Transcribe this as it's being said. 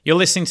You're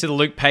listening to the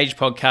Luke Page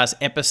Podcast,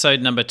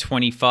 episode number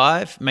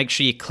 25. Make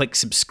sure you click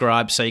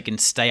subscribe so you can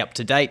stay up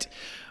to date.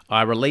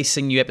 I release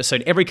a new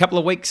episode every couple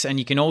of weeks, and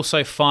you can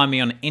also find me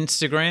on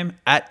Instagram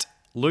at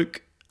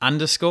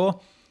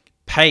Luke_Page.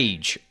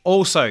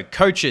 Also,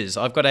 coaches,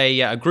 I've got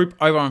a group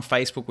over on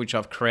Facebook which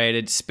I've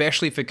created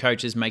especially for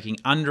coaches making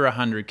under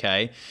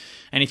 100K.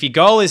 And if your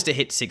goal is to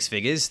hit six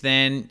figures,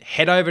 then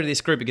head over to this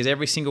group because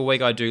every single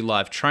week I do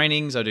live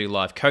trainings, I do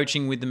live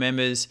coaching with the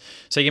members.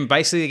 So you can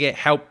basically get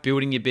help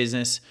building your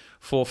business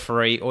for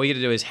free. All you got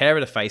to do is head over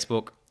to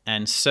Facebook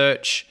and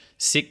search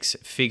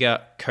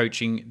six-figure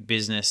coaching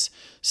business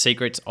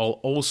secrets. I'll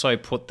also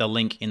put the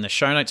link in the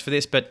show notes for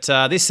this. But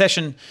this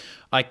session,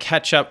 I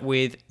catch up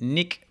with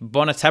Nick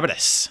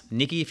Bonitatibus.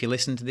 Nicky, if you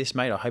listen to this,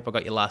 mate, I hope I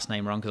got your last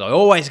name wrong because I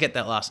always get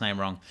that last name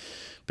wrong.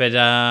 But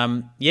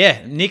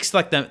yeah, Nick's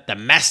like the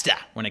master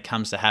when it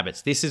comes to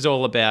habits. This is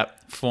all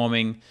about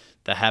forming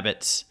the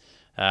habits,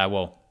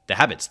 the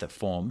habits that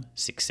form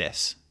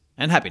success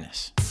and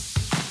happiness.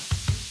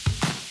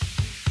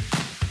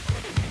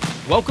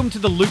 Welcome to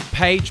the Luke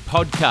Page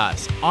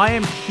Podcast. I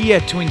am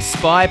here to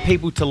inspire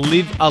people to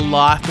live a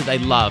life that they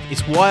love.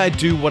 It's why I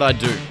do what I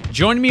do.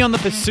 Join me on the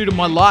pursuit of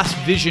my life's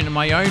vision and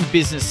my own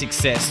business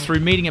success through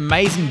meeting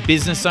amazing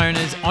business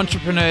owners,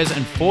 entrepreneurs,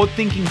 and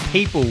forward-thinking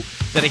people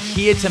that are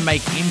here to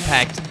make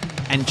impact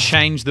and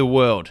change the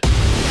world.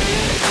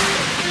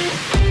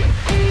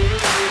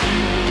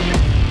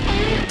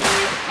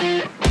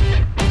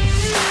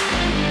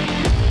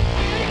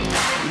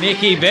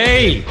 Nicky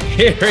B,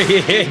 here he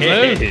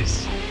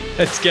is.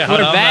 Let's go. We're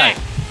back.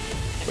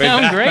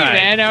 I'm back, great, mate.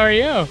 man. How are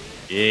you?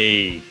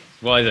 Yeah.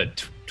 Well, is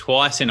it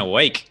twice in a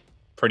week,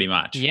 pretty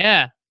much?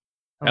 Yeah.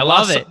 I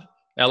love it.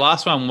 Our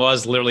last one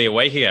was literally a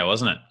week ago,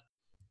 wasn't it?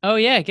 Oh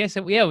yeah, I guess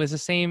it was the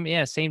same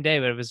day,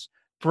 but it was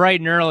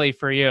bright and early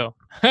for you.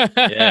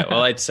 Yeah.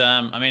 Well, it's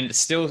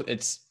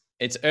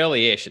it's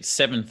early-ish. It's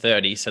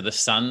 7:30, so the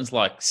sun's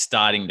like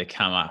starting to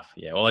come up.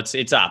 Yeah. Well,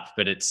 it's up,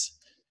 but it's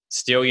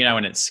still,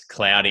 when it's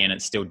cloudy and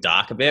it's still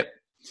dark a bit.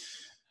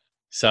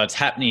 So it's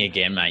happening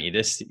again, mate.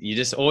 You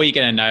just all you're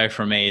gonna know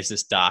from me is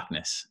this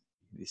darkness.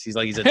 He's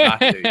a dark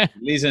dude. He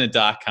lives in a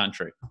dark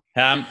country.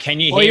 Can you hear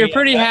me? Well, you're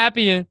pretty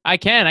happy. I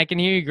can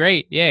hear you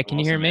great. Yeah. Can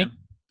you hear me? Man.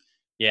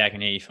 Yeah, I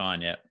can hear you fine.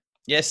 Yeah.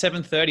 Yeah,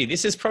 7:30.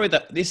 This is probably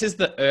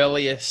the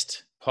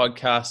earliest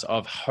podcast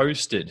I've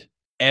hosted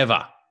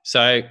ever.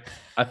 So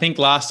I think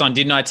last time,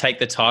 didn't I take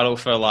the title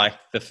for like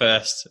the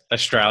first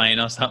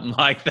Australian or something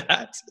like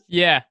that?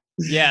 Yeah.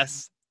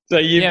 Yes. So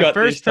you've got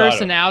first this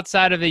person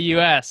outside of the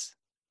US.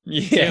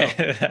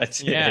 Yeah,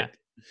 that's Yeah. it.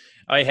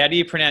 Oh, how do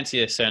you pronounce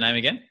your surname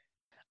again?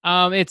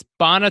 It's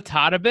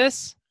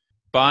Bonitatibus.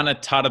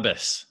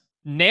 Bonitatibus.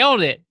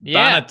 Nailed it.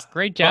 Yeah.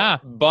 Great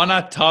job.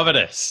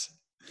 Bonitatibus.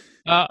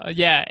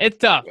 Yeah, it's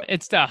tough.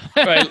 It's tough.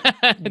 Right.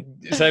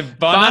 So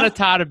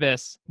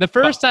Bonitatibus. The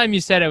first time you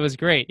said it was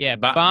great. Yeah.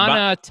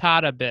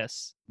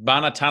 Bonitatibus.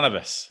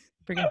 Bonitatibus.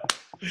 Freaking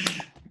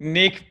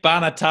Nick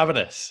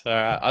Bonitatibus. All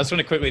right. I just want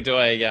to quickly do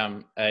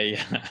a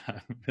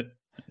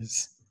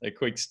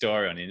quick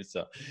story on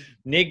Insta.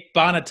 Nick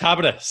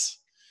Bonitatibus.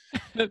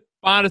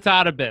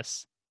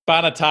 Bonitatibus.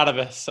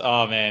 Bonitatibus.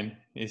 Oh man,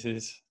 this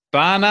is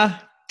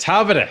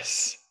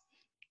Bonitatibus.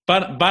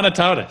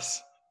 Bonitatibus.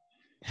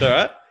 All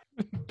right.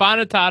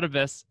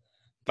 Bonitatibus.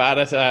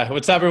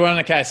 What's up, everyone?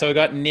 Okay, so we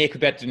got Nick. We're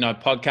about to do a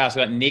podcast.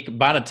 We got Nick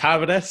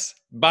Bonitatibus.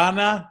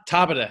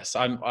 Bonitatibus.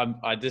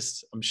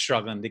 I'm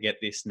struggling to get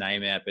this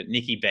name out, but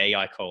Nicky B,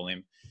 I call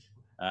him.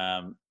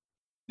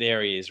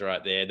 There he is,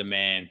 right there, the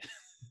man.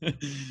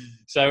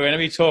 So we're going to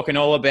be talking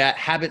all about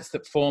habits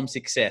that form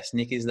success.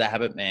 Nick is the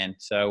habit man.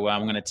 So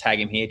I'm going to tag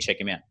him here. Check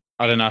him out.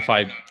 I don't know if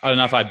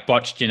I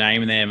botched your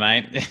name there,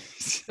 mate.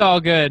 It's all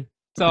good.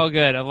 It's all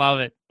good. I love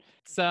it.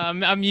 So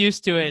I'm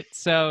used to it.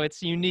 So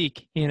it's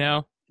unique,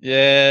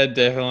 Yeah,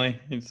 definitely.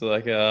 It's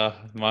like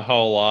my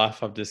whole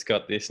life I've just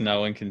got this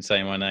no one can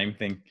say my name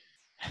thing.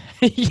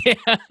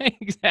 Yeah,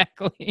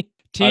 exactly.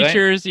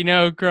 Teachers,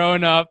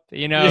 growing up,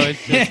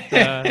 it's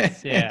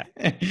just, yeah.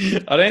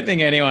 I don't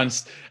think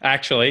anyone's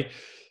actually.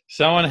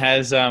 Someone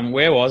has.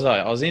 Where was I?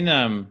 I was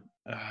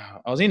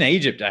in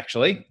Egypt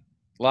actually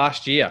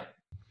last year,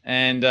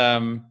 and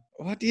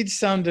what did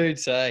some dude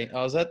say?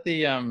 I was at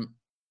the. I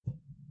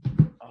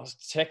was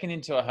checking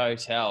into a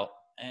hotel,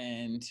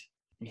 and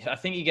I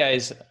think he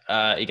goes,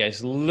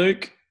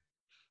 Luke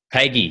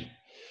Paggy.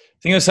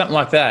 I think it was something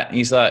like that. And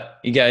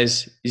he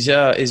goes, is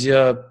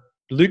your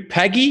Luke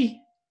Paggy?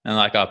 And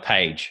like, oh,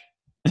 Page.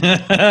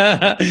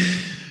 Yeah,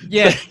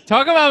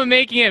 talk about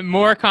making it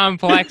more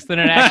complex than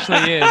it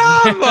actually is.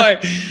 I'm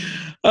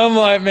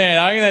like, man,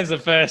 I think that's the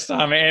first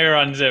time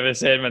everyone's ever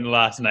said my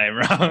last name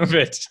wrong,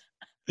 but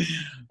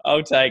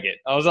I'll take it.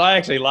 I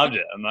actually loved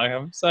it.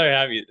 I'm so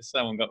happy that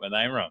someone got my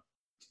name wrong.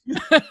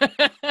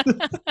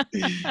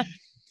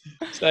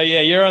 So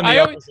yeah, you're on the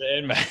opposite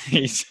end,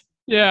 mate.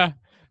 Yeah.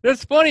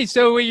 That's funny.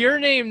 So with your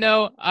name,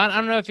 though, I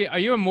don't know if are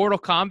you a Mortal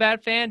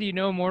Kombat fan? Do you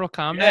know Mortal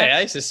Kombat? Yeah,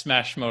 I used to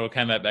smash Mortal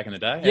Kombat back in the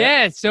day.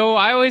 Yeah. Yeah. So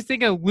I always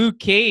think of Luke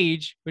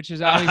Cage, which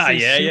is obviously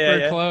super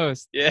Yeah.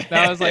 close.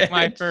 That was like Yeah,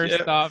 my first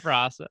yeah. thought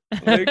process.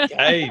 Luke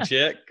Cage,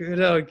 yeah.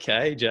 Good old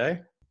Cage, eh?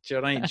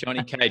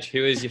 Johnny Cage.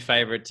 Who is your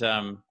favorite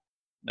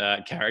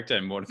character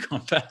in Mortal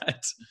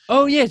Kombat?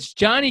 Oh yeah, it's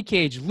Johnny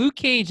Cage. Luke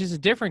Cage is a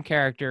different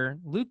character.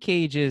 Luke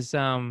Cage is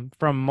from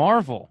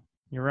Marvel.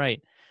 You're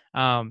right.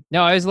 No, I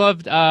always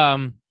loved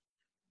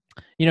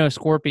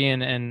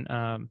Scorpion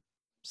and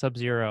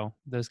Sub-Zero.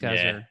 Those guys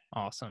Yeah, are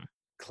awesome.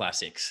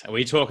 classics. Are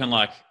we talking,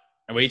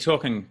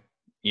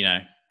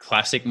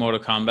 classic Mortal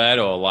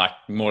Kombat or like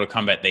Mortal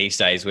Kombat these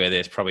days where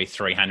there's probably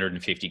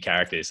 350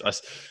 characters?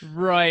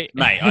 Right.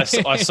 Mate,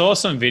 I saw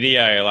some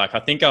video, like I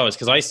think I was,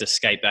 because I used to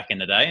skate back in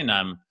the day, and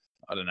I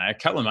don't know, a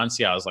couple of months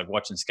ago I was like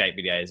watching skate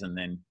videos, and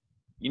then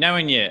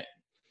when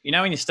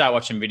you start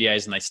watching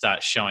videos and they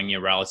start showing you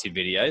relative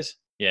videos.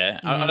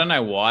 Yeah, I don't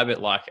know why, but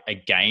like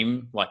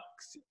game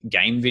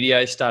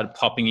videos started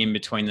popping in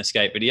between the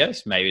skate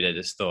videos. Maybe they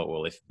just thought,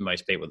 well, if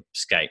most people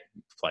skate,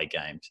 play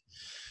games,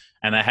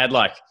 and they had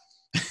like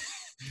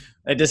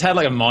it just had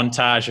like a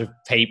montage of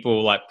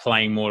people like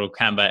playing Mortal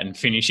Kombat and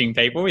finishing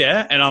people.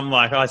 Yeah, and I'm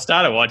like, I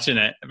started watching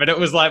it, but it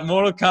was like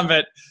Mortal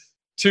Kombat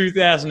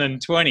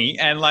 2020,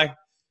 and like,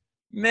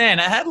 man,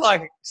 it had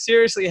like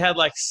seriously had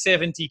like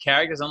 70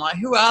 characters. I'm like,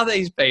 who are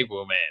these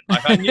people, man?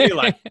 Like I knew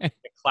like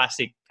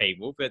classic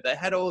people, but they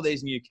had all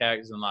these new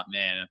characters. I'm like,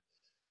 man,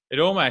 it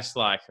almost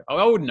like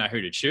I wouldn't know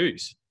who to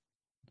choose.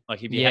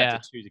 Like if you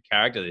had to choose a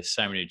character, there's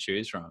so many to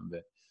choose from.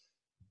 But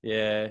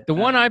yeah, The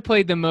one I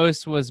played the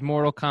most was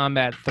Mortal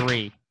Kombat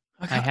 3.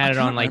 I had it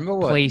on like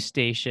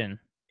PlayStation.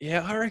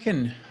 Yeah, I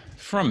reckon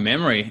from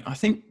memory, I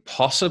think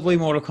possibly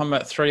Mortal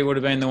Kombat 3 would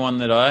have been the one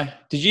that I.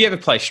 Did you ever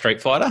play Street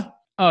Fighter?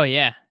 Oh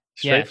yeah,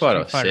 Street Fighter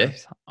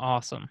was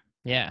awesome.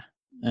 Yeah.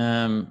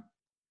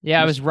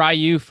 Yeah, I was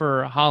Ryu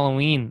for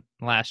Halloween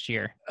last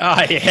year.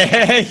 Oh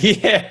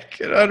yeah.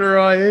 Good on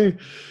Ryu.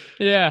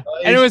 Yeah,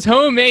 and it was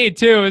homemade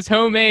too. It was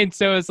homemade,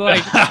 so it's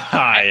like,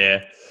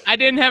 yeah. I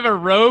didn't have a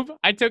robe.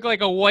 I took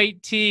like a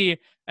white tee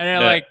and I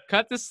like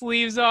cut the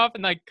sleeves off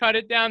and like cut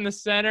it down the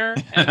center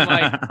and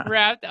like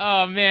wrapped.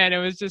 Oh man, it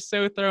was just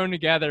so thrown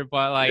together.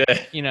 But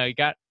like, you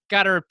got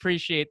to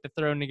appreciate the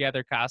thrown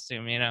together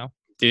costume.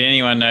 Did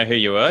anyone know who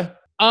you were?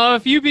 A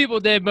few people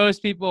did.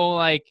 Most people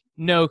like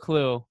no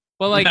clue.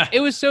 But like it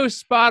was so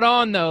spot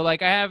on though.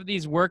 Like I have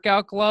these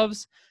workout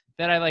gloves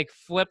that I like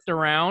flipped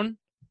around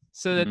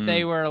so that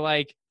they were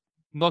like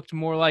looked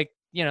more like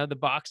the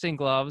boxing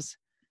gloves.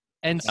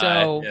 And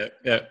so,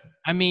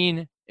 I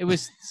mean, it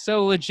was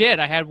so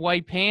legit. I had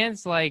white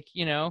pants, like,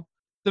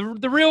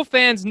 the real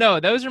fans know.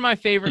 Those are my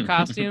favorite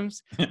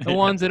costumes, the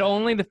ones that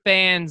only the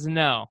fans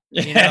know.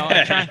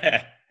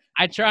 I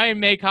try and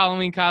make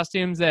Halloween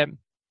costumes that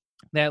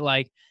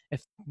like,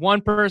 if one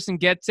person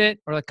gets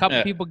it or a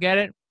couple people get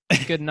it,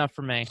 it's good enough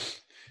for me.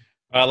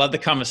 Well, I love the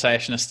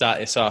conversation to start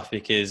this off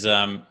because,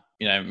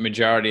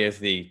 majority of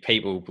the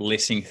people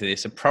listening to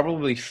this are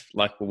probably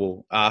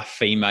are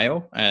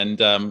female, and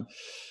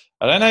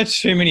I don't know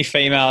too many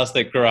females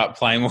that grew up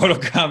playing Mortal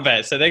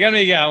Kombat, so they're going to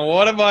be going,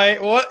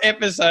 what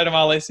episode am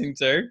I listening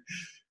to?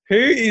 Who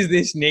is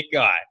this Nick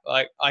guy?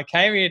 Like, I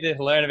came here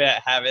to learn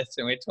about habits,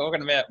 and we're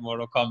talking about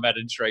Mortal Kombat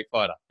and Street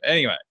Fighter.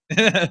 Anyway,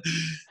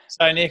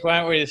 so Nick,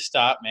 why don't we just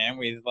start, man,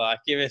 with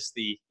give us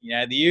the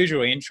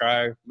usual intro,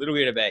 a little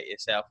bit about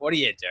yourself. What do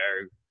you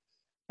do?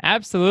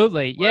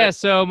 Absolutely. Yeah,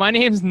 so my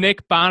name's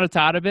Nick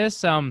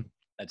Bonitatibus.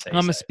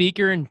 I'm a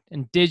speaker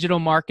and digital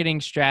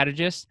marketing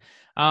strategist.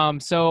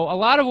 So a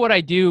lot of what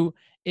I do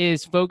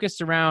is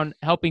focused around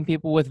helping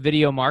people with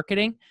video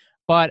marketing,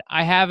 but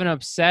I have an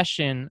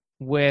obsession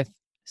with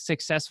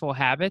successful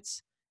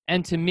habits.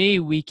 And to me,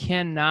 we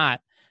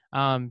cannot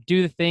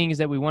do the things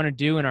that we want to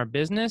do in our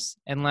business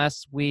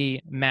unless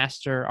we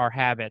master our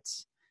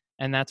habits.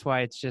 And that's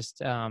why it's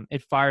just,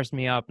 it fires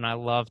me up and I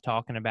love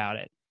talking about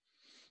it.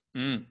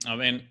 I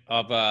mean,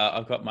 I've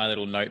got my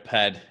little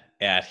notepad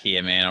out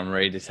here, man. I'm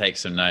ready to take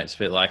some notes,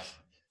 but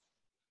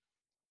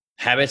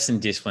habits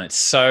and discipline, it's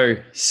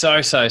so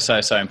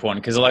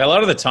important because like a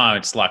lot of the time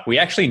it's like we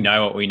actually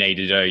know what we need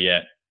to do,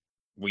 yet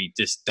we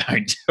just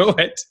don't do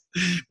it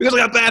because we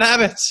got bad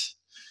habits.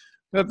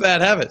 So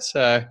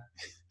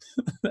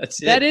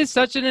that's it.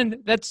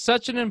 That's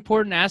such an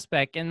important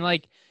aspect. And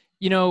like,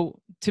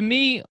 to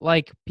me,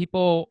 like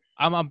people,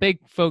 I'm a big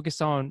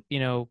focus on,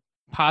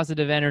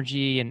 positive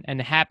energy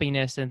and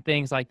happiness and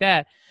things like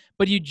that.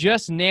 But you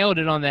just nailed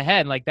it on the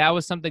head. Like that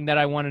was something that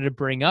I wanted to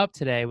bring up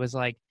today was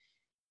like,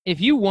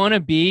 if you want to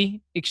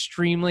be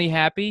extremely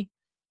happy,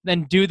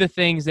 then do the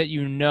things that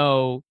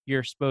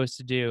you're supposed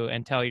to do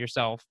and tell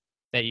yourself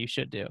that you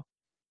should do.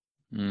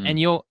 And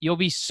you'll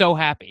be so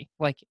happy,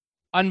 like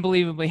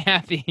unbelievably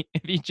happy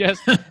if you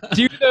just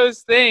do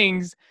those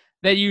things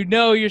that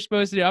you're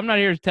supposed to do. I'm not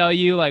here to tell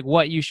you like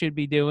what you should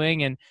be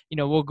doing, and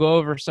we'll go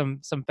over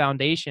some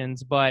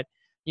foundations, but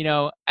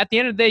at the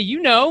end of the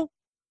day,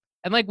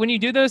 and like when you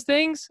do those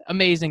things,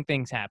 amazing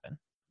things happen.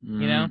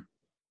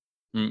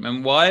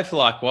 And why, if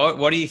like,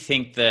 what do you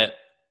think that?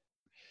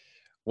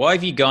 Why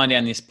have you gone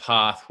down this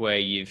path where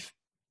you've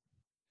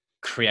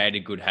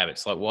created good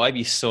habits? Like, why have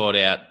you sought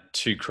out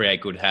to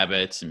create good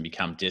habits and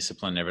become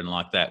disciplined and everything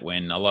like that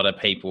when a lot of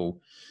people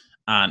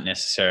aren't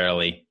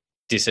necessarily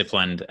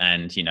disciplined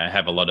and,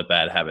 have a lot of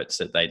bad habits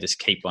that they just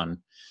keep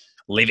on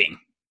living?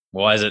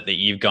 Why is it that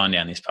you've gone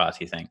down this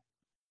path, you think?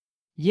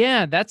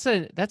 Yeah, that's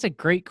a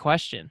great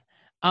question.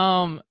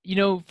 From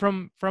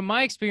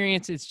my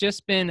experience, it's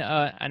just been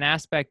an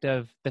aspect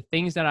of the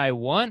things that I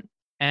want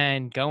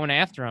and going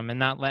after them and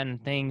not letting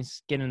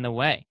things get in the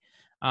way.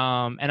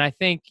 And I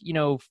think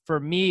for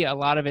me, a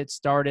lot of it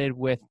started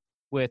with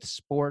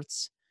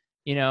sports,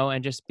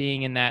 and just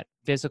being in that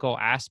physical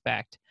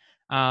aspect.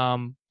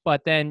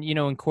 But then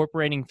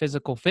incorporating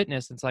physical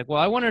fitness, it's like, well,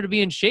 I wanted to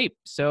be in shape,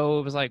 so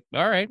it was like,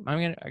 all right,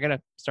 I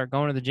gotta start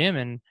going to the gym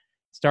and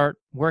start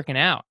working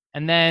out.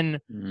 And then,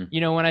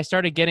 Mm. when I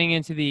started getting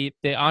into the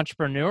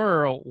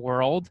entrepreneurial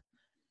world,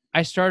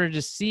 I started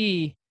to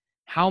see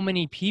how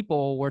many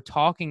people were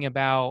talking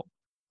about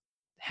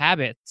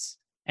habits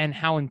and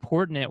how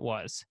important it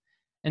was.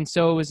 And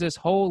so it was this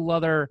whole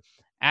other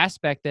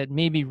aspect that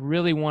made me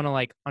really want to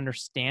like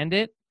understand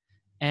it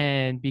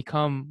and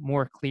become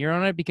more clear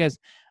on it, because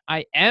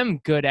I am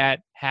good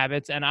at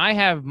habits and I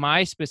have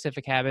my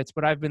specific habits,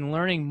 but I've been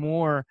learning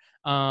more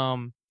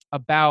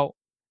about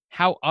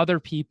how other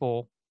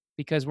people,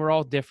 because we're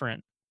all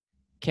different,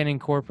 can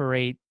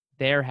incorporate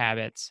their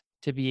habits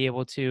to be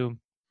able to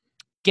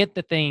get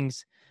the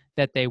things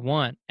that they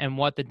want and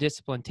what the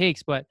discipline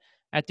takes. But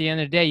at the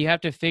end of the day, you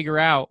have to figure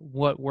out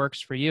what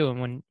works for you.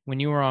 And when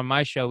you were on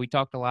my show, we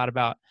talked a lot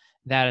about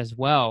that as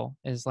well.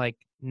 Is like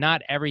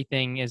not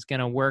everything is going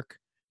to work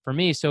for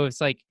me. So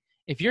it's like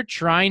if you're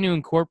trying to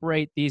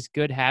incorporate these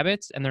good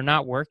habits and they're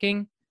not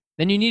working,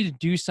 then you need to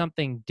do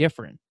something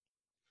different.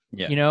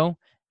 Yeah. You know,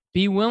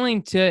 be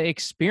willing to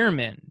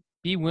experiment,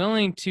 be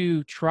willing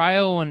to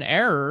trial and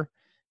error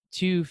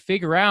to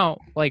figure out,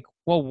 like,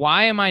 well,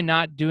 why am I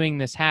not doing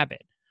this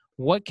habit?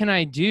 What can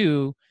I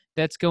do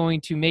that's going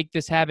to make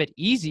this habit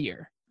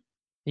easier?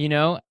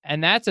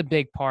 And that's a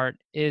big part,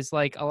 is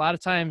like a lot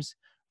of times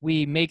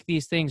we make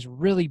these things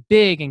really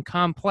big and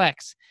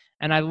complex.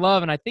 And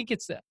I think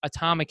it's the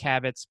Atomic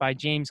Habits by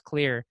James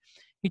Clear.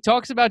 He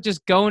talks about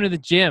just going to the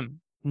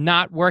gym,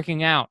 not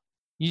working out.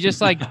 You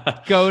just like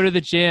go to the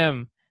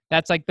gym.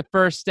 That's like the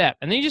first step.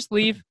 And then you just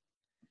leave,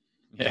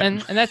 Yeah.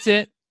 and that's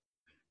it.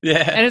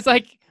 Yeah. And it's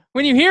like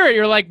when you hear it,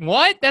 you're like,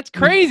 "What? That's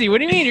crazy. What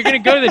do you mean? You're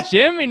going to go to the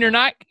gym and you're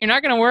not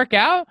going to work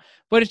out?"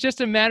 But it's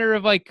just a matter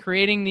of like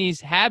creating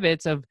these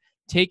habits of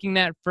taking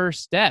that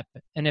first step.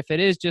 And if it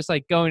is just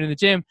like going to the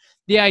gym,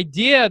 the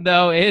idea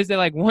though is that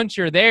like once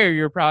you're there,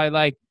 you're probably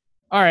like,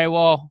 "All right,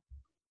 well,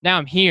 now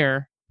I'm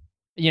here,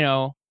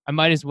 I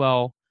might as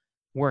well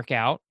work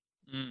out."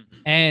 Mm.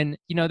 And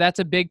that's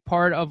a big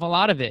part of a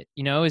lot of it,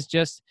 is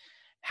just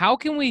how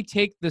can we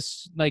take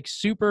this like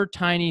super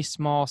tiny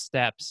small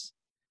steps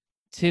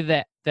to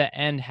the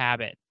end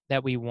habit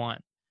that we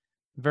want,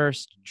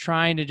 versus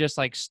trying to just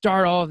like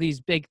start all of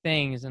these big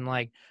things and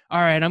like, all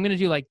right, I'm going to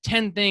do like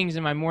 10 things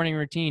in my morning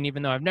routine,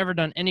 even though I've never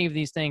done any of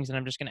these things, and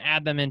I'm just going to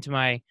add them into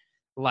my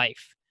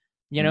life.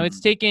 It's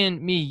Mm.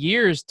 taken me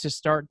years to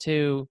start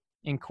to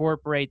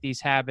incorporate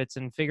these habits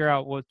and figure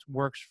out what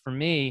works for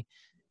me,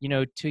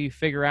 to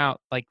figure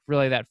out like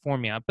really that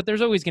formula. But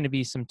there's always going to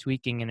be some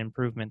tweaking and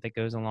improvement that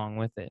goes along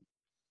with it.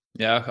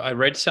 Yeah, I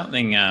read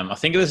something. I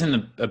think it was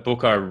in a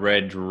book I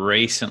read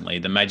recently,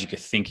 "The Magic of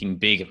Thinking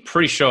Big." I'm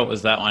pretty sure it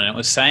was that one. And it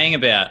was saying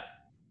about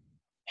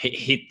I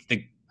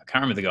can't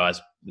remember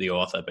the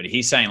author, but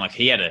he's saying like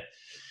he had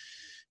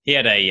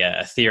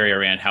a theory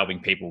around helping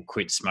people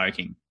quit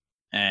smoking,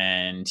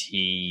 and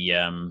he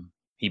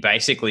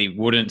basically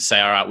wouldn't say,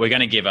 "All right, we're going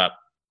to give up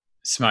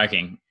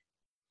smoking,"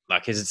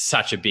 like because it's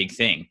such a big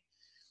thing.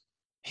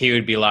 He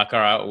would be like, "All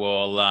right,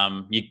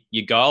 well,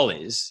 your goal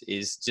is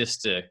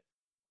just to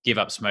give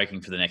up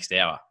smoking for the next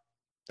hour.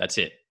 That's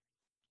it."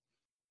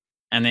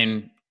 And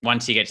then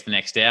once you get to the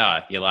next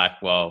hour, you're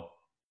like, well,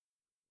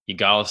 your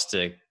goal is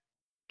to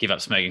give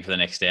up smoking for the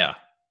next hour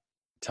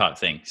type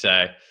thing.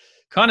 So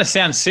kind of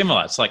sounds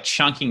similar. It's like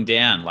chunking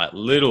down like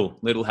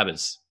little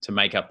habits to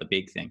make up the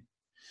big thing.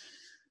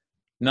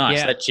 Nice.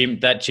 Yeah.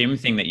 That gym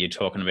thing that you're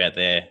talking about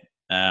there.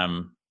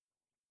 Um,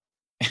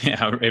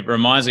 it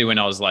reminds me when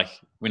I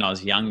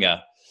was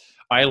younger,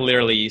 I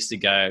literally used to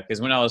go,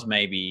 because when I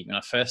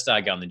first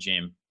started going to the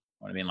gym,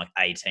 I would have been like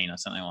 18 or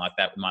something like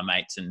that with my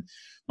mates, and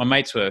my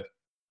mates were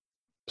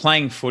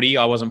playing footy.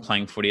 I wasn't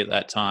playing footy at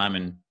that time,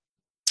 and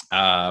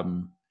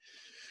um,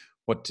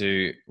 what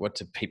do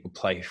people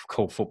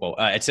call football?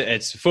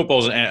 It's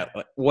football's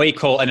we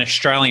call an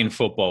Australian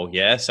football,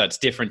 yeah. So it's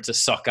different to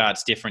soccer.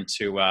 It's different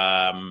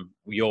to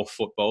your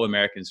football,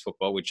 Americans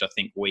football, which I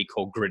think we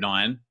call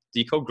gridiron. Do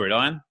you call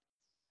gridiron? Or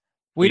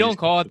We you don't just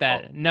call call it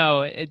football? that.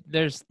 No,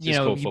 there's, It's just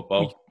called we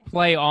football.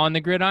 play on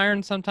the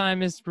gridiron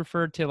sometimes is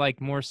referred to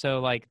like more so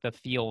like the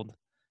field.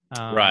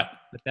 Right.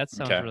 But that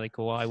sounds Okay. really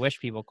cool. I wish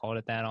people called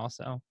it that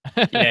also.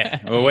 Yeah.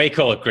 Well, we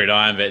call it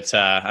gridiron, but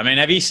I mean,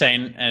 have you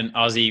seen an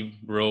Aussie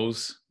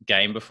rules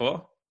game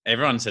before?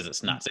 Everyone says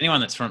it's nuts.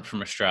 Anyone that's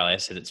from Australia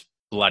says it's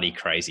bloody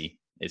crazy.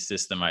 It's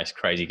just the most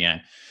crazy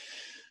game.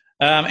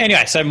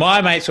 Anyway, so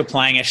my mates were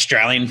playing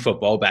Australian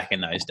football back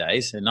in those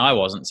days, and I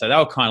wasn't. So they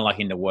were kind of like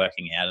into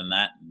working out and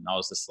that. And I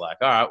was just like,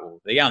 all right,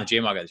 well, they go to the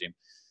gym, I go to the gym.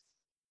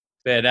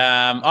 But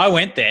I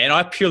went there, and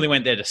I purely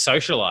went there to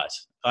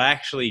socialize. I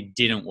actually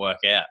didn't work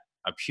out.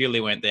 I purely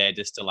went there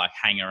just to like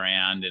hang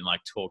around and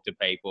like talk to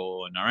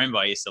people. And I remember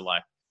I used to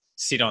like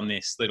sit on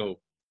this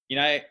little, you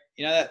know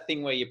that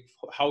thing where you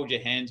hold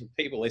your hands.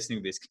 People listening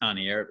to this can't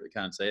hear it, but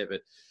can't see it.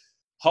 But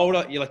hold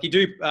up,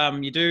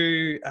 you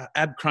do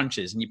ab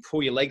crunches, and you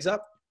pull your legs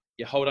up.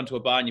 You hold onto a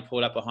bar and you pull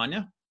it up behind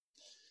you.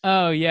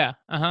 Oh yeah.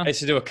 I used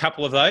to do a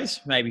couple of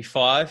those, maybe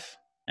 5.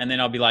 And then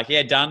I'll be like,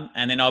 yeah, done.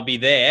 And then I'll be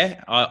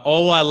there.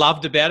 All I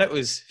loved about it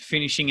was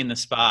finishing in the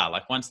spa.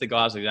 Like once the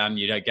guys were done,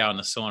 you'd go in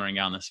the sauna and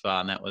go in the spa.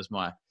 And that was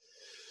my.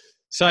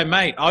 So,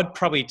 mate, I'd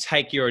probably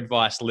take your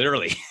advice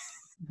literally.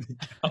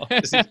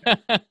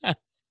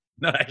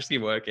 Not actually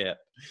work out.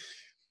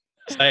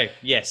 So,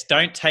 yes,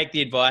 don't take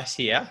the advice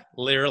here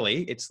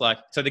literally. It's like,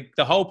 so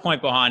the whole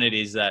point behind it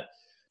is that,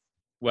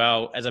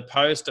 well, as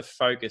opposed to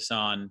focus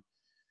on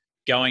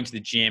going to the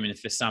gym, and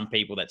for some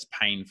people that's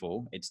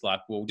painful, it's like,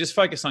 well, just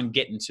focus on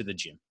getting to the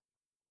gym.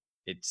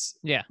 It's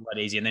a lot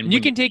easier. And then you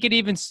can take it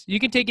even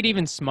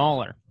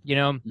smaller,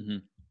 mm-hmm.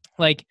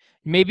 Like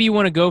maybe you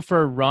want to go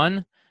for a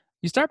run.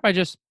 You start by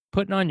just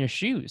putting on your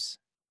shoes,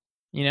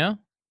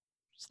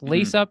 just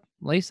lace up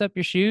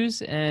your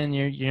shoes and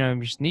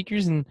your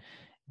sneakers and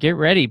get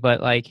ready.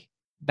 But like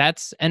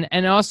that's,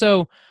 and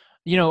also,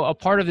 a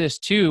part of this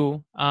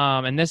too.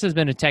 And this has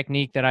been a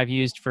technique that I've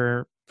used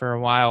for a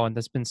while, and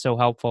that's been so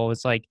helpful.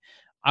 It's like,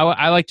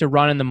 I like to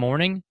run in the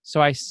morning. So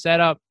I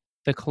set up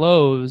the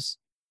clothes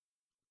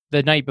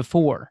the night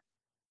before.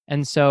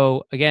 And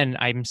so again,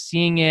 I'm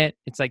seeing it.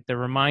 It's like the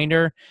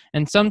reminder.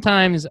 And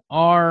sometimes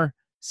our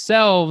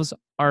selves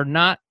are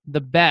not the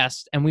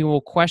best, and we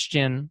will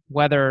question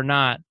whether or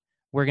not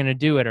we're going to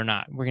do it or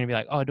not. We're going to be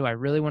like, oh, do I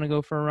really want to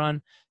go for a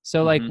run?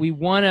 So like we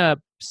want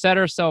to set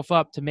ourselves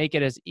up to make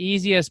it as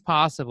easy as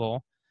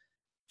possible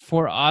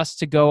for us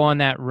to go on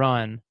that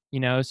run,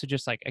 so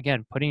just like,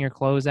 again, putting your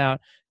clothes out,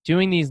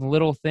 doing these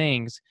little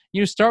things,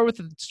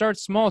 start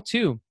small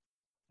too.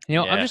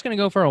 I'm just going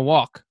to go for a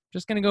walk,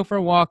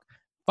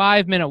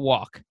 5-minute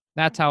walk.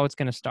 That's how it's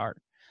going to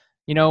start.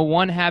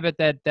 One habit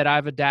that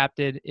I've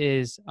adapted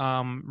is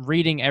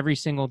reading every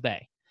single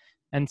day.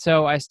 And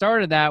so I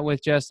started that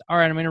with just, all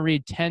right, I'm going to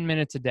read 10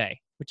 minutes a day,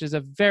 which is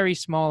a very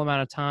small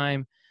amount of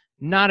time,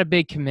 not a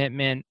big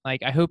commitment.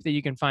 Like I hope that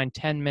you can find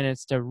 10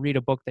 minutes to read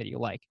a book that you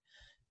like.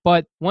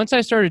 But once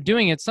I started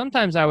doing it,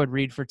 sometimes I would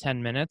read for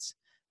 10 minutes.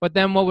 But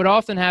then what would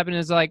often happen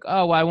is like,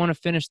 oh, well, I want to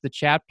finish the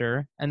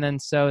chapter. And then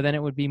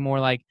it would be more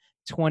like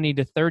 20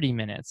 to 30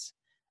 minutes.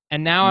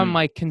 And now I'm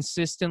like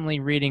consistently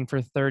reading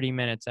for 30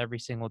 minutes every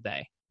single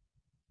day.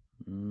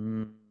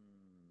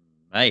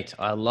 Mate,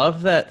 I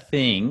love that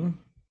thing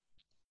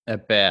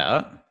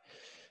about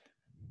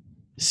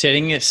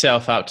setting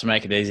yourself up to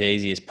make it as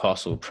easy as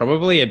possible.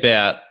 Probably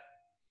about,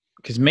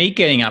 because me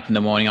getting up in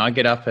the morning, I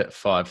get up at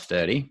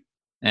 5:30.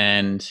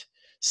 And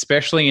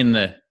especially in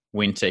the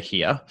winter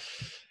here,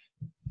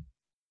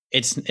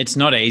 it's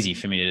not easy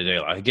for me to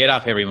do. Like I get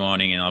up every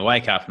morning and I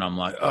wake up and I'm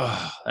like,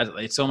 oh,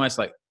 it's almost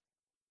like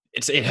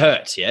it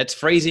hurts. Yeah, it's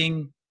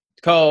freezing,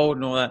 it's cold,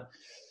 and all that.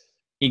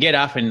 You get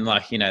up and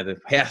like the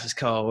house is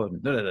cold.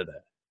 And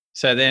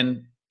So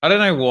then I don't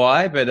know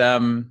why, but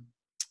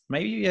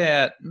maybe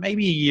a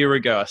year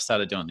ago I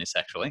started doing this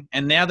actually.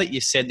 And now that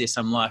you said this,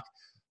 I'm like,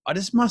 I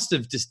just must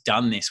have just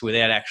done this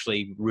without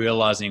actually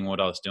realizing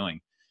what I was doing.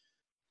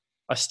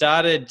 I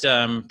started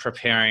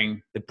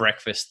preparing the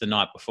breakfast the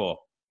night before.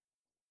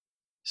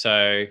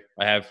 So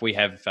we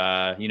have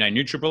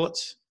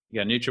NutriBullets.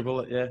 You got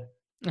NutriBullet,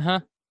 yeah?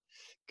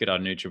 Good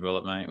old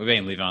NutriBullet, mate. We've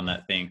been living on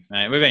that thing,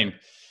 mate.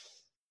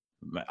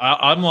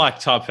 I'm like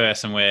type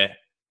person where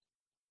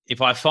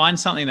if I find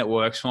something that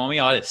works for me,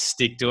 I just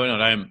stick to it.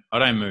 I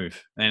don't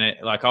move. And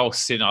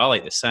I'll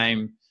eat the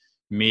same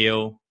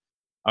meal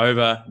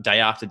over day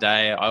after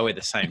day. I wear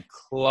the same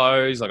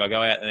clothes. Like I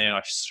go out and then I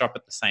shop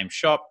at the same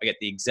shop. I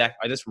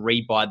just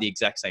rebuy the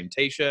exact same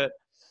t-shirt.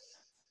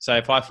 So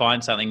if I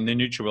find something, the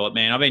NutriBullet,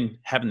 man, I've been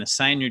having the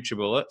same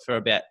NutriBullet for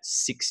about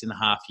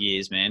 6.5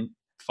 years, man,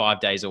 5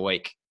 days a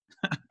week.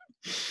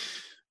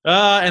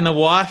 And the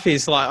wife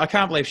is like, I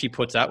can't believe she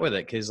puts up with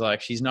it because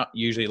like she's not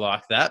usually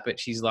like that, but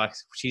she's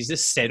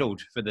just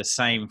settled for the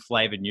same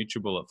flavored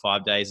NutriBullet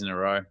 5 days in a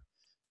row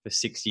for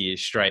 6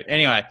 years straight.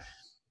 Anyway.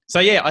 So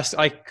yeah,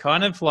 I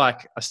kind of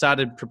like, I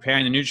started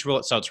preparing the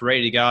NutriBullet so it's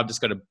ready to go. I've just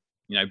got to,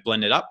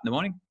 blend it up in the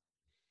morning.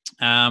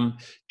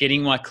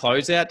 Getting my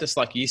clothes out, just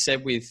like you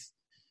said, with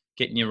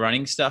getting your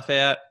running stuff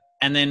out.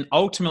 And then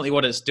ultimately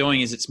what it's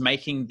doing is it's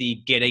making the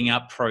getting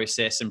up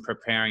process and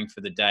preparing for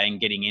the day and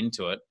getting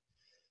into it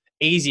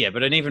easier,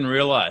 but I didn't even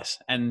realize.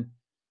 And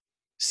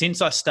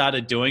since I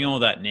started doing all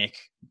that, Nick,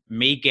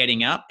 me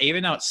getting up,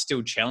 even though it's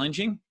still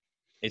challenging,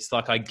 it's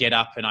like I get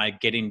up and I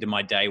get into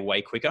my day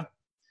way quicker.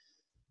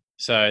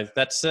 So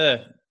that's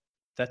a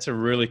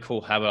really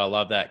cool habit. I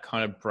love that,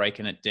 kind of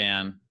breaking it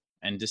down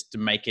and just to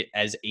make it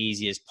as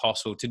easy as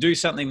possible to do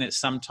something that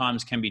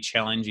sometimes can be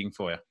challenging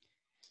for you.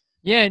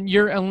 Yeah, and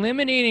you're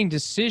eliminating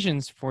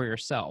decisions for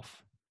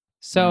yourself. Mm,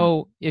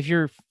 So if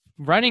your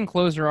running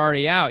clothes are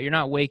already out, you're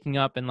not waking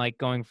up and like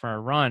going for a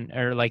run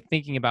or like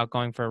thinking about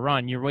going for a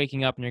run. You're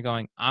waking up and you're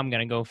going, I'm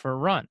gonna go for a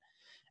run.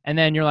 And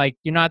then you're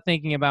not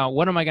thinking about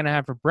what am I gonna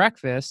have for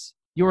breakfast?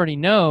 You already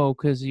know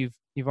because you've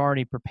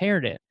already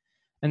prepared it.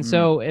 And mm,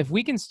 so if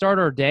we can start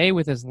our day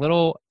with as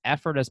little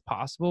effort as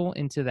possible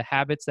into the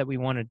habits that we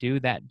want to do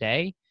that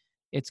day,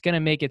 it's gonna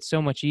make it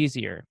so much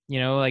easier.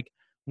 Like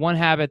one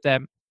habit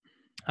that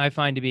I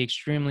find to be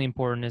extremely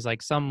important is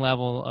like some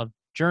level of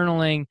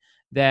journaling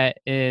that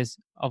is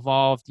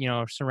evolved,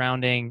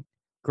 surrounding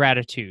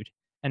gratitude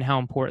and how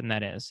important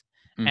that is.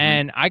 mm-hmm.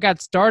 And I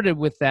got started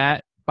with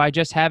that by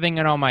just having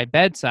it on my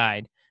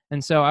bedside.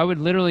 And so I would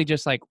literally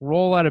just like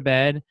roll out of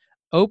bed,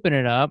 open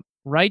it up,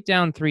 write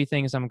down three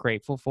things I'm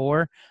grateful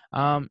for.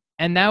 And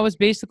that was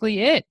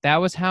basically it. That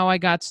was how I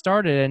got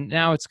started. And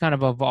now it's kind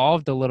of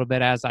evolved a little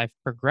bit as I've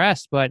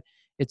progressed. But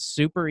it's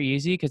super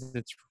easy because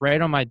it's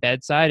right on my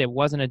bedside. It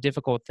wasn't a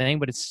difficult thing,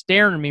 but it's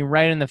staring me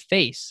right in the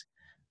face.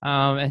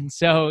 And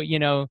so,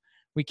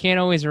 we can't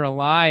always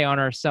rely on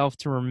ourselves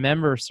to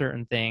remember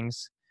certain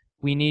things.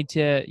 We need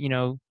to,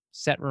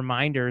 set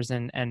reminders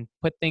and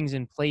put things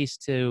in place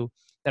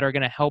that are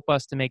going to help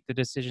us to make the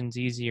decisions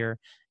easier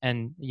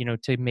and,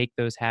 to make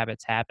those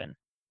habits happen.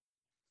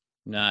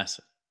 Nice.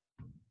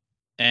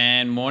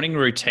 And morning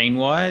routine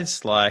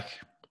wise, like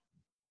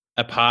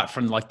apart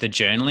from like the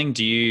journaling,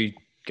 do you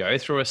go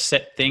through a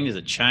set thing? Does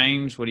it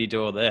change? What do you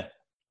do all there?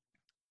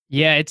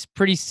 Yeah, it's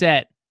pretty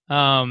set.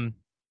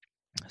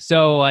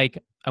 So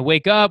like I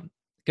wake up,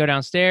 go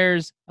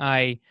downstairs,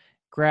 I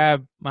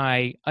grab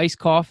my iced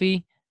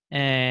coffee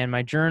and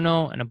my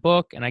journal and a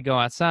book, and I go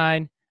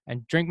outside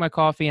and drink my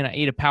coffee and I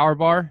eat a power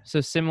bar. So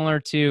similar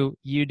to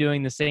you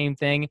doing the same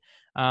thing.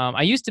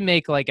 I used to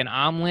make like an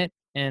omelet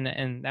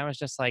and that was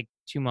just like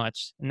too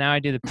much. Now I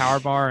do the power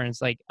bar and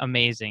it's like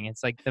amazing.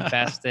 It's like the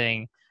best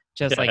thing,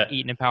 just like Yeah.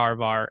 eating a power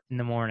bar in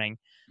the morning.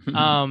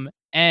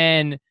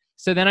 And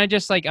so then I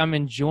just like I'm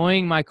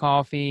enjoying my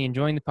coffee,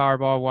 enjoying the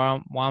Powerball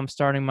while I'm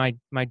starting my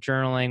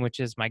journaling,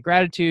 which is my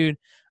gratitude.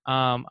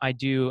 I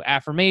do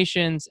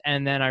affirmations,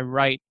 and then I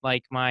write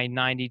like my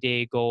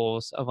 90-day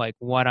goals of like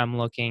what I'm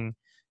looking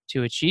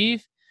to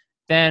achieve.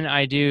 Then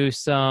I do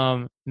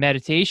some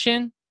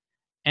meditation,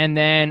 and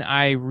then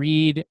I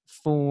read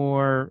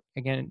for,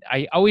 again,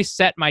 I always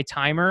set my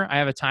timer. I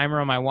have a timer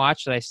on my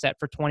watch that I set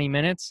for 20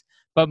 minutes.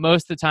 But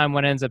most of the time,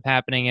 what ends up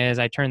happening is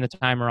I turn the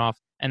timer off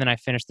and then I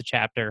finish the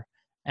chapter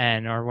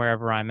or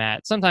wherever I'm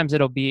at. Sometimes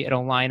it'll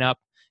line up,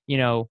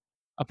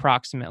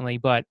 approximately,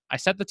 but I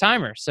set the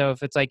timer. So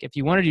if it's like, if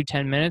you want to do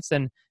 10 minutes,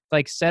 then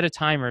like set a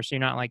timer so you're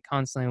not like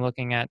constantly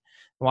looking at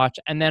the watch.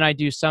 And then I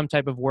do some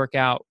type of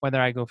workout, whether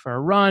I go for a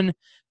run,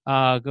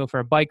 go for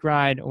a bike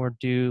ride, or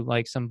do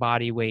like some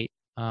body weight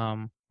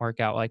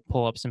workout like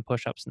pull-ups and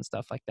push-ups and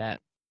stuff like that.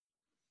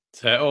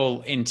 So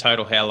all in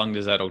total, how long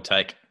does that all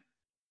take,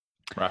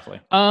 roughly?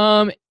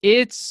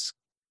 It's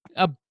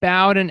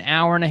about an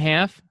hour and a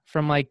half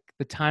from like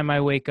the time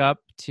I wake up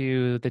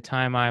to the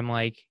time I'm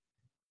like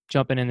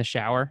jumping in the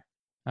shower,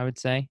 I would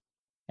say,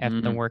 after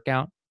the Mm.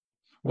 workout,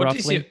 What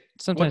does you? roughly.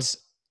 Sometimes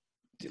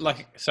What's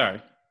like? Sorry,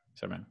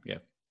 man. Yeah.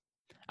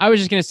 I was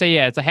just gonna say,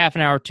 yeah, it's a half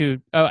an hour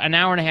to an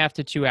hour and a half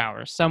to 2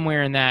 hours,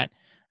 somewhere in that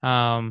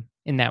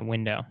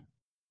window.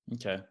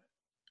 Okay.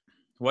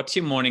 What's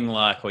your morning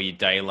like or your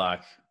day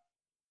like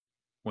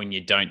when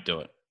you don't do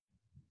it?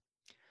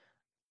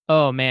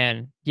 Oh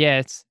man,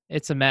 yeah,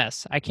 it's a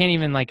mess. I can't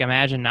even like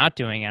imagine not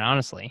doing it.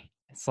 Honestly,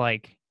 it's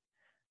like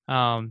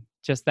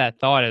just that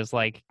thought is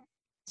like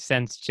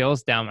sends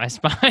chills down my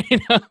spine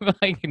of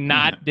like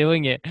not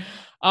doing it,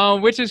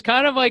 which is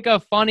kind of like a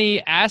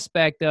funny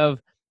aspect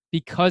of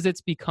because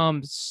it's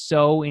become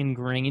so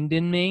ingrained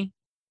in me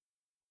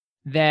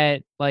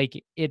that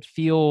like it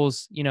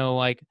feels,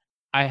 like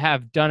I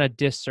have done a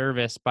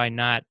disservice by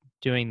not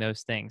doing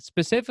those things.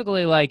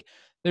 Specifically, like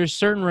there's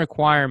certain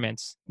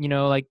requirements,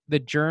 like the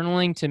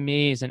journaling to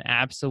me is an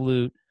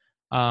absolute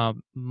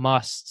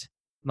must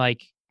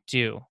like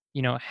do,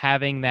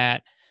 having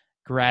that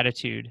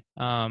gratitude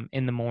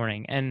in the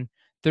morning. And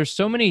there's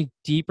so many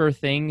deeper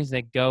things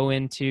that go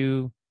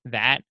into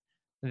that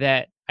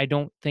I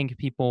don't think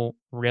people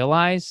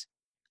realize.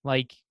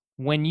 Like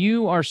when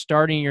you are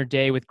starting your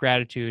day with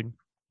gratitude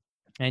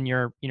and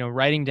you're,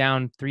 writing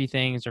down three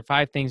things or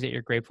five things that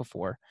you're grateful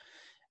for,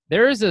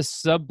 there is a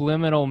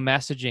subliminal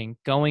messaging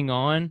going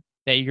on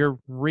that you're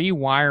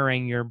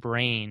rewiring your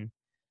brain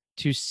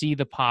to see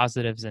the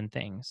positives in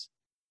things.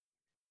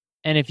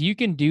 And if you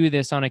can do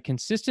this on a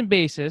consistent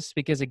basis,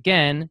 because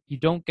again, you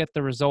don't get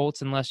the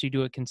results unless you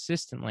do it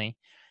consistently,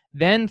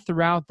 then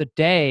throughout the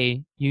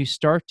day, you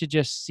start to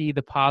just see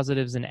the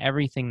positives in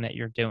everything that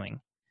you're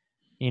doing,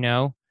 you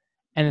know?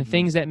 And the Mhm.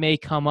 things that may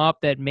come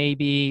up that may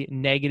be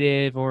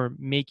negative or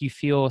make you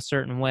feel a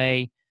certain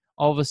way,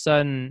 all of a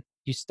sudden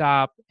you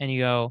stop and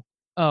you go,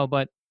 oh,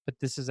 but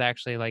this is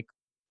actually like,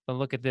 but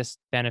look at this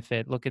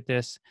benefit, look at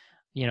this,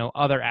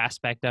 other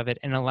aspect of it,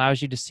 and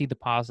allows you to see the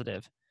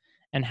positive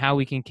and how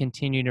we can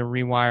continue to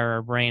rewire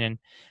our brain. And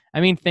I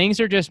mean, things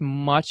are just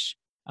much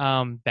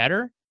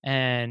better,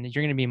 and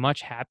you're going to be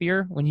much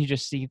happier when you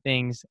just see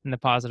things in the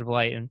positive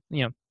light. And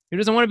who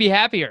doesn't want to be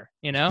happier,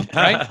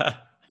 right?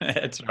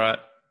 That's right.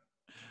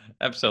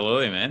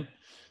 Absolutely,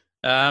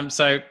 man.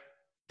 So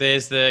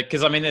there's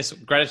because I mean, there's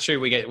gratitude.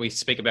 We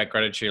speak about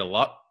gratitude a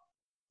lot,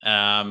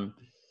 um,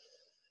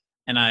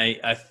 and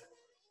I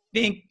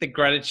think the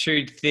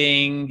gratitude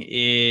thing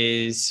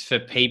is for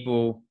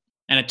people,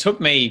 and it took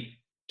me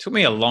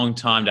a long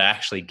time to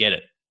actually get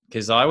it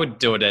because I would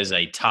do it as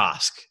a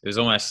task. It was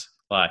almost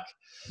like,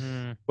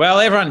 Hmm. well,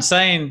 everyone's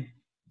saying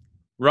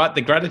write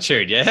the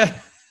gratitude, yeah.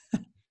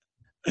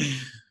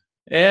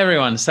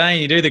 Everyone's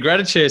saying you do the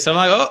gratitude, so I'm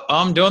like, oh,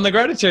 I'm doing the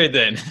gratitude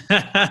then.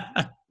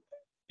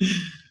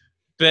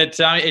 But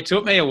it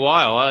took me a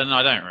while, and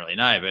I don't really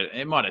know, but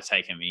it might have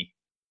taken me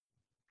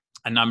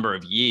a number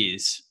of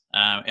years.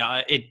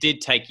 It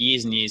did take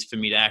years and years for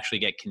me to actually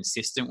get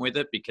consistent with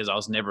it because I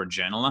was never a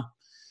journaler,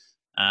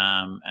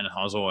 and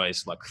I was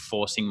always like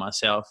forcing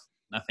myself.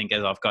 I think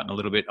as I've gotten a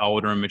little bit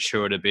older and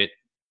matured a bit,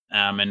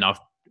 and I've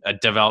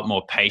developed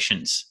more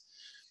patience,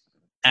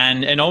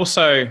 and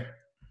also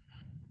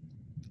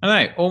I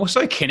don't know,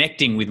 also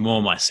connecting with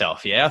more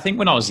myself. Yeah, I think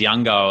when I was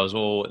younger, I was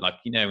all like,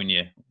 when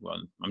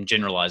well, I'm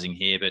generalizing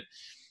here, but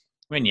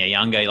when you're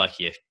younger, like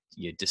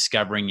you're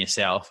discovering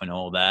yourself and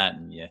all that,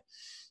 and you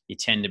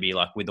tend to be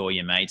like with all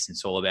your mates, and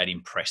it's all about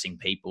impressing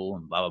people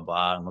and blah blah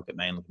blah, and look at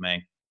me and look at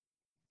me,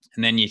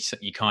 and then you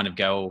kind of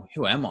go,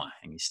 who am I?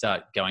 And you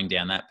start going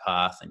down that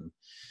path, and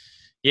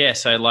yeah,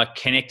 so like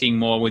connecting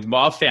more with,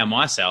 well, I've found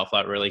myself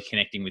like really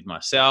connecting with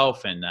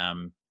myself and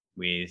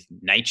with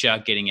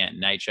nature, getting out in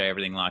nature,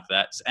 everything like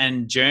that,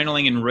 and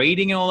journaling and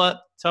reading and all that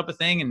type of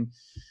thing. And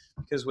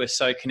because we're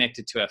so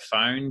connected to our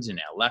phones and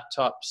our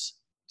laptops,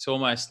 it's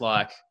almost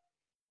like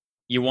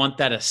you want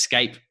that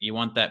escape, you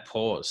want that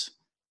pause.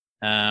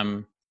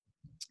 Um,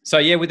 so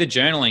yeah, with the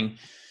journaling,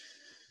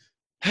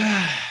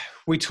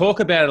 we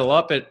talk about it a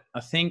lot, but I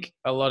think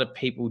a lot of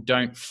people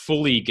don't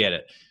fully get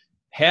it.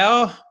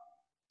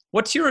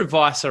 What's your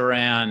advice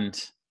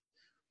around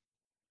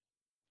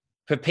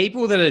for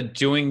people that are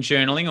doing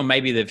journaling, or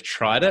maybe they've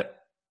tried it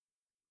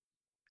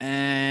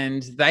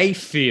and they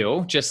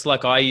feel just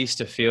like I used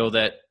to feel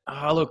that,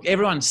 oh, look,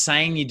 everyone's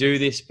saying you do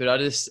this, but I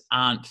just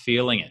aren't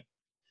feeling it.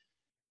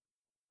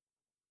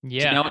 Do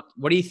you Yeah. know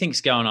what do you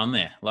think's going on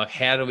there? Like,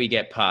 how do we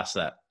get past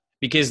that?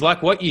 Because,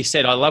 like what you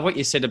said, I love what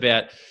you said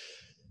about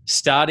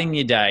starting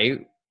your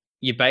day.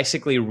 You're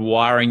basically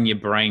wiring your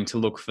brain to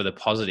look for the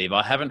positive.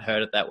 I haven't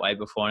heard it that way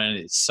before, and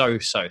it's so,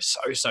 so,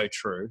 so, so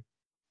true.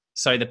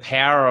 So the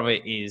power of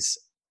it is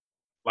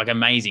like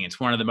amazing. It's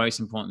one of the most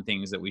important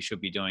things that we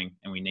should be doing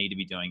and we need to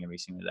be doing every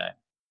single day.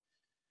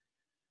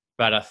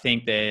 But I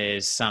think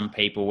there's some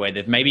people where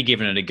they've maybe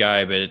given it a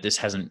go, but it just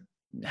hasn't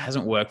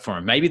worked for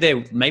them. Maybe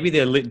they're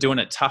doing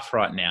it tough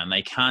right now and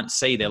they can't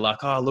see. They're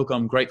like, oh, look,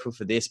 I'm grateful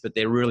for this, but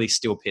they're really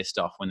still pissed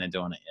off when they're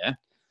doing it. Yeah,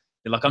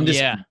 they're like,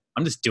 Yeah.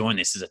 I'm just doing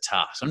this as a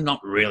task. I'm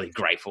not really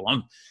grateful.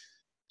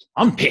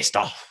 I'm pissed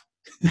off.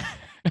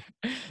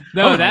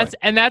 No,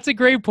 that's a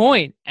great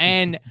point.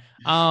 And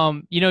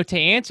to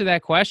answer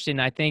that question,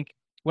 I think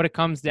what it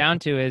comes down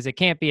to is it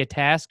can't be a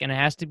task and it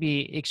has to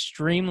be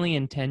extremely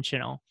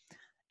intentional.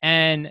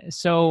 And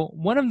so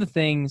one of the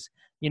things,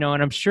 and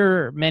I'm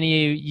sure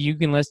many of you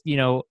can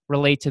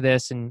relate to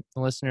this, and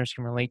the listeners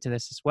can relate to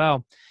this as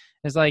well,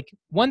 is like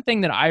one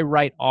thing that I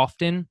write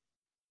often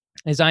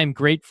is I'm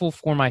grateful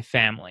for my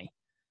family.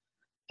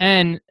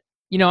 And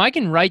I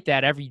can write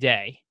that every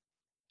day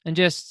and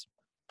just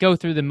go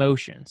through the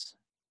motions,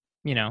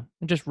 and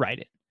just write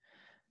it.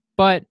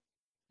 But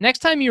next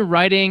time you're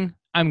writing,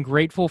 I'm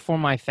grateful for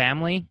my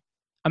family,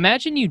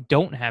 imagine you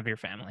don't have your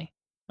family.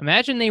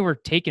 Imagine they were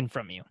taken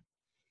from you.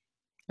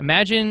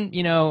 Imagine,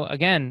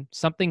 again,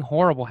 something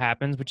horrible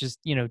happens, which is,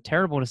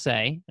 terrible to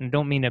say, and I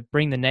don't mean to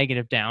bring the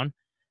negative down,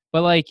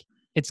 but like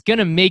it's going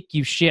to make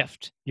you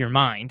shift your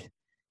mind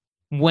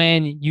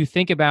when you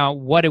think about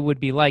what it would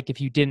be like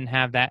if you didn't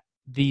have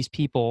these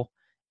people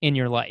in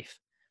your life.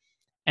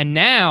 And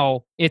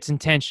now it's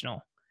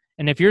intentional.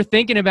 And if you're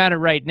thinking about it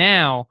right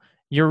now,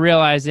 you're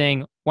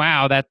realizing,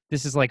 wow, that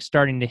this is like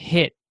starting to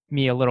hit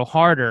me a little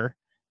harder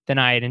than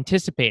I had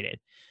anticipated.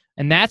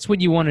 And that's what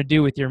you want to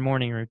do with your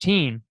morning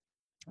routine,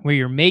 where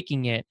you're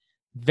making it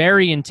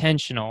very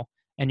intentional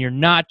and you're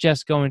not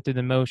just going through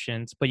the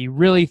motions, but you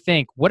really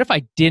think, what if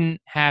I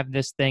didn't have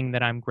this thing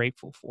that I'm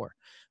grateful for?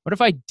 What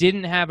if I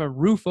didn't have a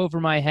roof over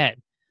my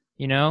head?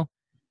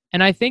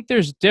 And I think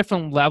there's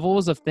different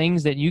levels of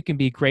things that you can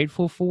be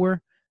grateful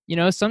for.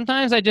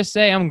 Sometimes I just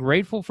say I'm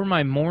grateful for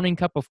my morning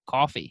cup of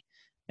coffee.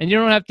 And you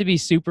don't have to be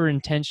super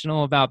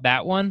intentional about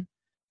that one,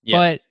 Yeah.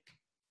 but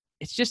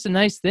it's just a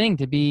nice thing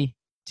to be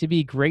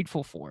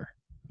grateful for,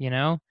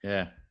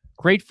 Yeah.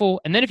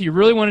 grateful. And then if you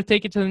really want to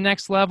take it to the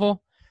next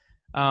level,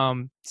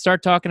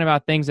 start talking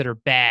about things that are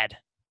bad.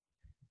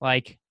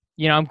 Like,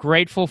 I'm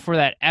grateful for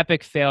that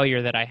epic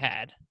failure that I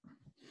had,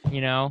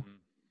 Yeah.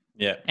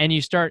 and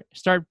you start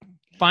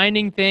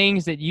finding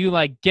things that you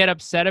like get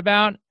upset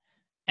about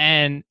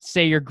and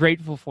say you're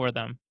grateful for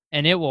them,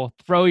 and it will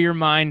throw your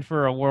mind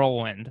for a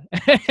whirlwind.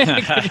 You're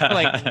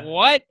like,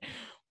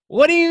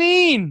 what do you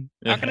mean?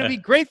 How can I be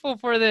grateful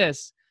for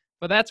this?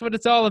 But that's what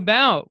it's all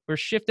about. We're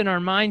shifting our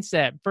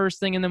mindset first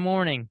thing in the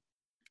morning,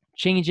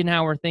 changing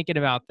how we're thinking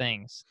about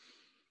things.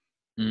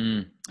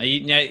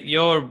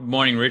 Your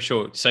morning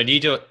ritual, so do you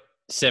do it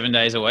 7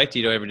 days a week? Do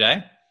you do it every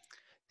day?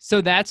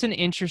 So that's an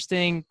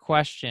interesting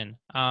question.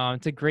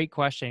 It's a great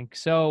question.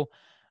 So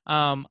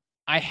I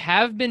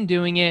have been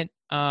doing it.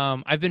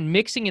 I've been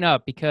mixing it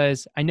up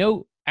because I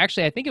know,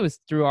 actually, I think it was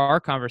through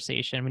our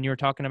conversation when you were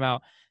talking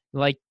about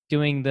like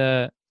doing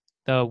the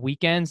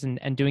weekends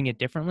and doing it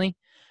differently.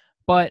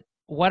 But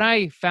what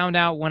I found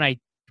out when I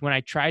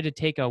tried to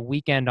take a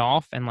weekend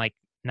off and like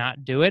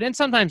not do it, and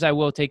sometimes I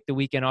will take the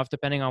weekend off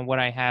depending on what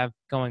I have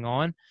going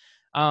on.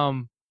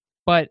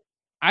 But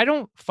I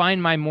don't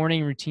find my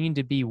morning routine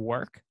to be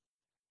work.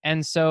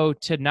 And so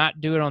to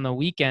not do it on the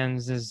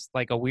weekends is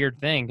like a weird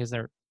thing because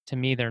to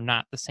me, they're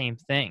not the same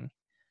thing.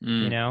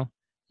 I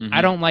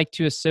don't like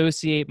to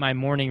associate my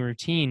morning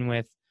routine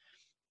with,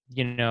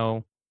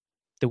 the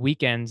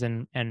weekends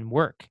and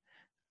work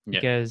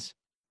because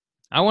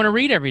I want to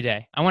read every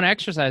day. I want to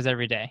exercise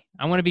every day.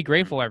 I want to be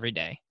grateful every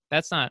day.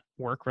 That's not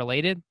work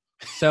related.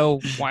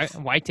 So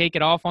why take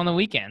it off on the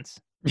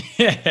weekends?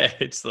 Yeah,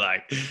 it's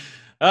like,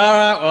 all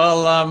right,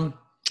 well,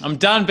 I'm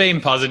done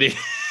being positive.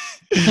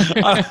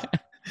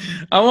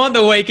 I want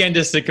the weekend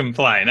just to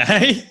complain,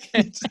 eh?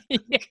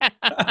 Yeah.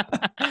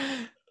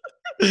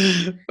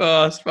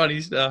 Oh, it's funny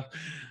stuff.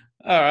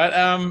 All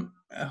right.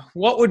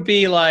 What would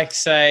be like,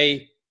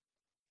 say,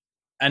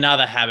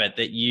 another habit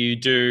that you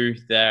do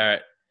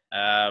that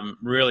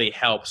really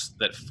helps,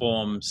 that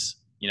forms,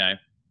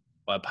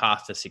 a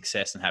path to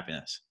success and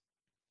happiness?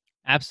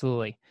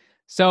 Absolutely.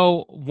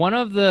 So one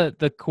of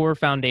the core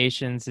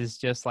foundations is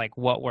just like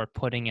what we're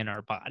putting in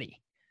our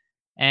body.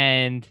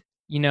 And,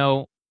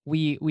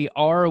 we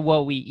are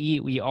what we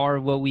eat, we are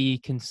what we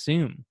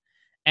consume.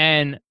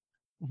 And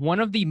one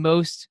of the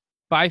most,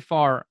 by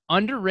far,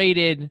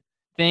 underrated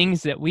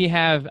things that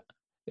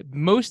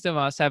most of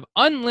us have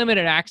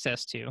unlimited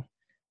access to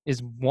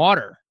is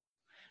water.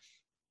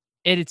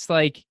 It's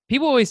like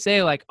people always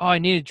say like, oh, I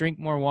need to drink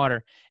more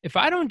water. If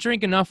I don't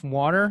drink enough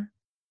water,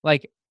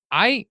 like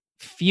I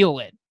feel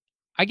it.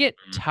 I get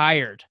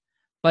tired.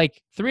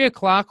 Like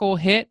 3:00 will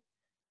hit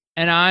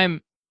and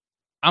I'm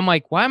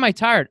like, why am I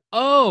tired?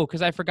 Oh,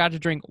 because I forgot to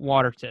drink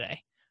water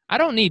today. I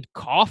don't need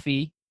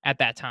coffee at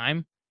that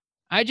time.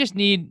 I just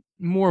need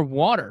more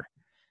water.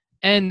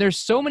 And there's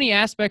so many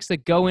aspects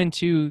that go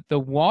into the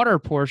water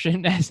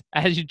portion as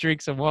you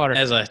drink some water.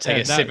 As I take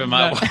a sip of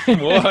my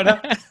water.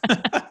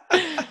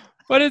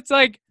 But it's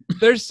like,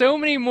 there's so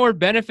many more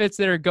benefits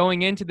that are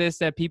going into this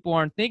that people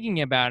aren't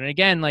thinking about. And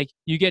again, like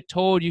you get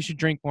told you should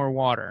drink more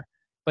water.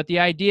 But the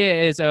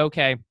idea is,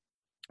 okay,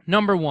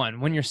 number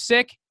one, when you're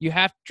sick, you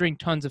have to drink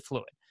tons of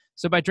fluid.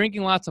 So by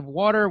drinking lots of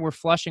water, we're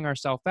flushing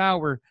ourselves out.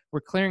 We're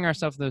clearing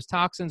ourselves of those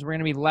toxins. We're going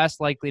to be less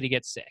likely to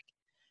get sick.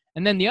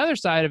 And then the other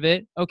side of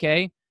it,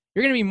 okay,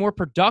 you're going to be more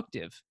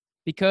productive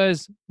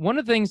because one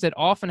of the things that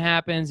often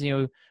happens,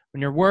 when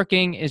you're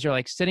working is you're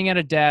like sitting at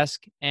a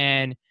desk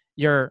and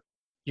you're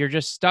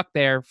just stuck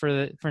there for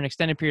an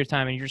extended period of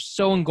time and you're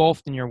so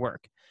engulfed in your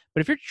work.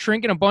 But if you're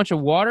drinking a bunch of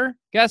water,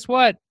 guess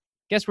what?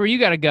 Guess where you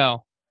got to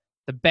go?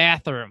 The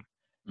bathroom.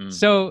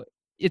 So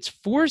it's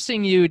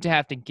forcing you to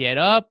have to get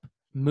up,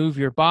 move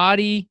your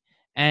body,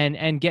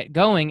 and get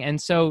going. And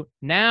so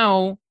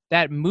now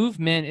that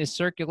movement is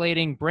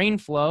circulating brain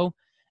flow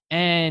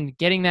and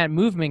getting that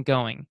movement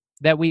going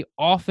that we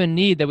often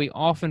need, that we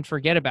often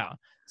forget about.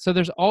 So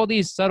there's all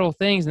these subtle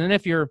things. And then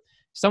if you're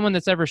someone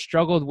that's ever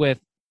struggled with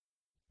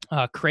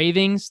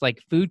cravings,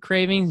 like food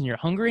cravings, and you're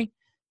hungry,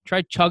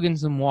 try chugging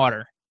some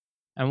water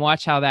and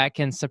watch how that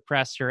can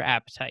suppress your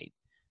appetite,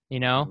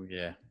 Oh,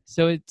 yeah.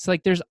 So it's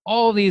like there's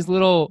all these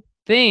little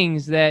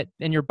things and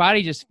your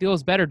body just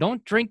feels better.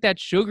 Don't drink that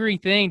sugary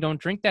thing. Don't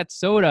drink that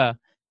soda.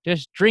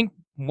 Just drink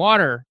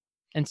water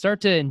and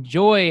start to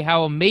enjoy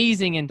how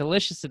amazing and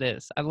delicious it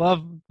is. I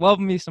love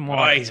me some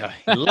water. Oh,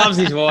 he loves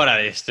his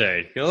water, this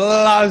dude. He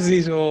loves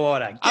his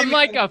water. I'm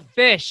like a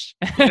fish.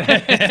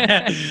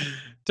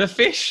 Do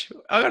fish?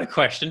 I got a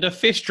question. Do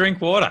fish drink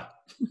water?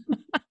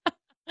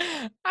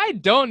 I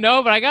don't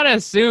know, but I gotta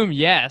assume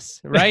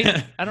yes,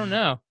 right? I don't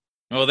know.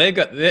 Well, they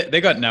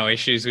got no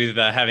issues with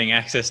having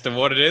access to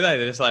water, do they?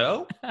 They're just like,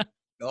 oh.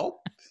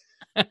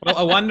 Well,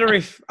 I wonder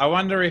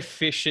if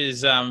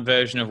fish's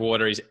version of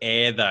water is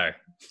air, though.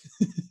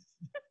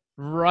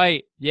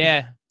 Right.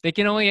 Yeah. They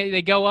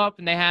go up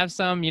and they have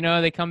some.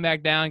 They come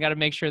back down. Got to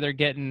make sure they're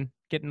getting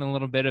a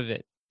little bit of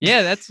it.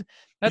 Yeah, that's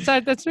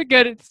a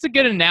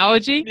good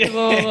analogy. A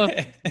little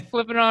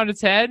flipping it on its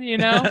head.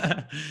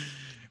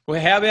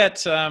 Well, how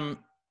about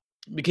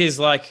because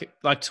like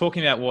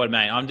talking about water,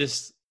 mate?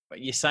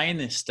 but you're saying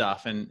this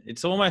stuff, and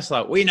it's almost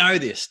like we know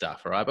this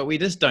stuff, right? But we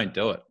just don't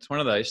do it. It's one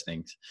of those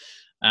things.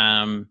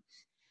 Um,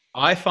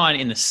 I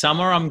find in the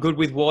summer I'm good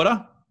with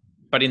water,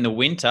 but in the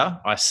winter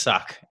I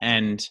suck,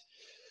 and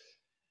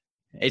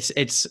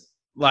it's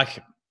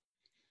like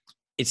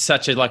it's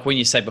such a like when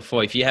you say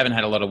before, if you haven't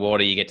had a lot of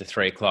water, you get to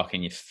 3 o'clock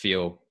and you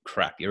feel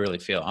crap. You really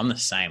feel. I'm the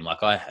same.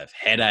 Like I have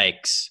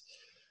headaches.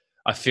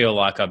 I feel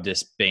like I've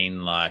just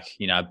been like,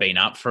 been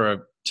up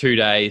for 2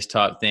 days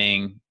type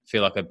thing.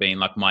 Feel like I've been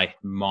like my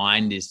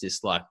mind is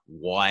just like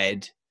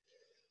wired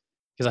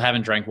because I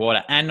haven't drank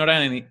water. And not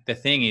only the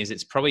thing is,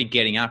 it's probably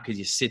getting up because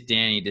you sit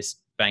down, you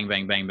just bang,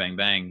 bang, bang, bang,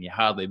 bang. You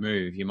hardly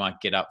move. You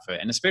might get up for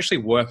it. And especially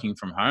working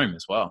from home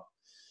as well.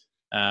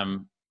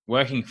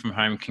 Working from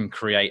home can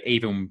create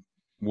even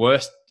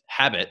worse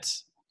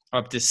habits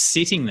of just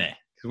sitting there.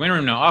 Because when we're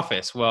in an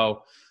office,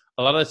 well,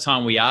 a lot of the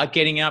time we are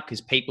getting up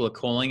because people are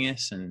calling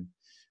us and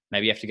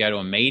maybe you have to go to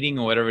a meeting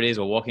or whatever it is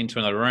or walk into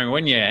another room.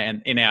 When you're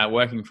in our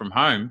working from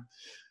home,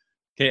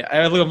 okay,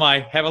 have a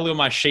look at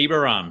my Shiba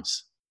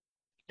arms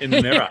in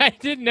the mirror. I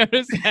did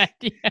notice that.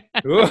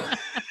 Yeah.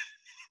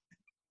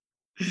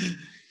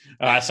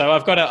 All right, so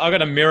I've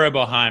got a mirror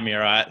behind me,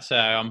 right? So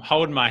I'm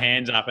holding my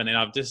hands up, and then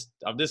I've just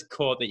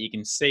caught that you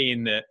can see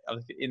in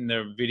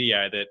the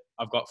video that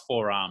I've got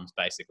 4 arms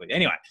basically.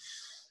 Anyway,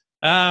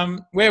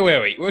 where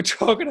were we? We're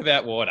talking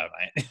about water,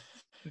 mate.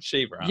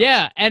 Shiba arms.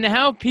 Yeah, and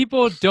how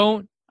people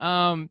don't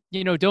don't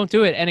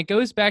do it, and it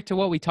goes back to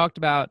what we talked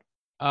about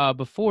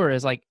before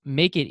is like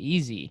make it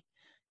easy,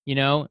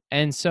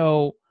 and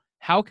so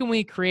how can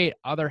we create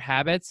other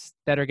habits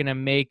that are going to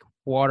make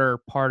water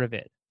part of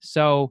it?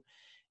 So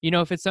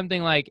if it's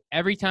something like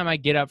every time I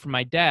get up from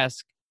my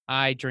desk,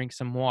 I drink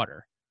some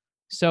water.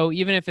 So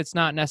even if it's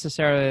not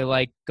necessarily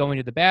like going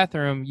to the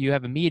bathroom, you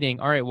have a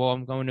meeting. All right, well,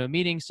 I'm going to a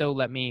meeting, so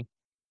let me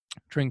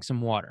drink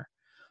some water.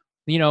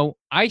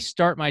 I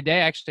start my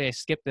day. Actually, I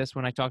skipped this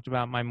when I talked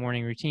about my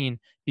morning routine.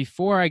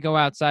 Before I go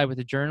outside with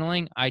the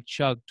journaling, I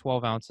chug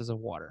 12 ounces of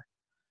water.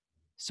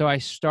 So I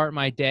start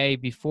my day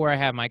before I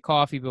have my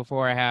coffee,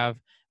 before I have,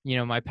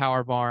 my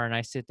power bar and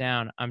I sit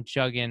down, I'm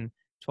chugging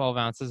 12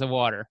 ounces of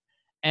water.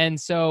 And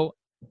so,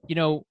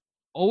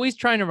 always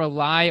trying to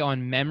rely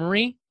on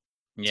memory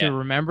to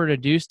remember to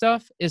do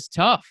stuff is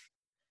tough.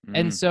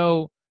 And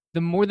so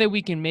the more that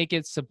we can make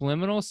it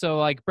subliminal. So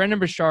like Brendan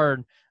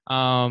Burchard,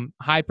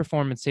 High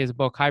Performance, he has a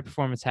book, High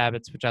Performance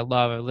Habits, which I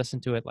love. I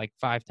listened to it like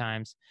 5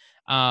 times.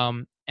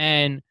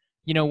 And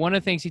one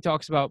of the things he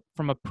talks about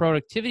from a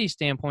productivity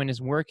standpoint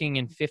is working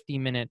in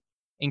 50-minute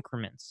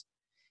increments.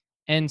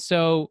 And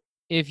so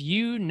if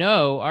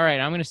all right,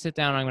 I'm going to sit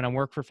down, I'm going to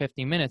work for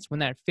 50 minutes. When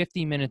that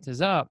 50 minutes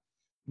is up,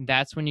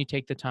 that's when you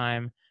take the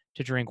time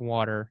to drink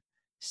water,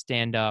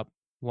 stand up,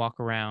 walk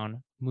around,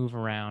 move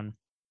around.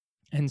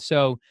 And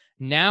so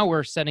now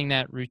we're setting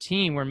that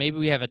routine where maybe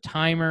we have a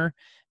timer,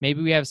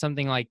 maybe we have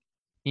something like,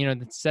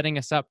 that's setting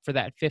us up for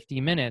that 50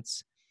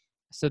 minutes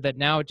so that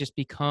now it just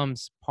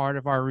becomes part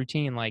of our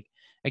routine. Like,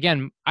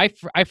 again, I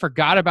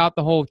forgot about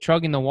the whole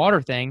chugging the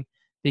water thing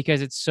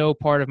because it's so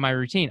part of my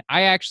routine.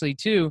 I actually,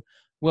 too,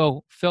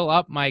 will fill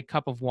up my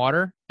cup of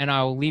water and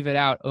I'll leave it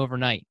out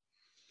overnight.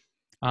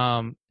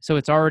 So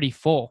it's already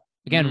full.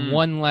 Again,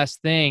 one less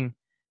thing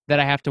that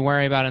I have to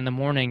worry about in the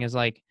morning is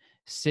like,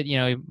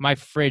 my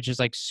fridge is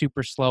like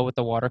super slow with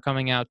the water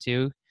coming out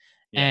too.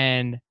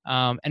 Yeah.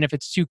 And if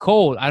it's too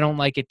cold, I don't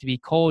like it to be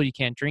cold. You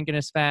can't drink it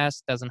as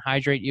fast. Doesn't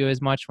hydrate you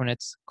as much when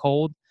it's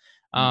cold.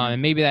 And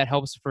maybe that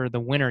helps for the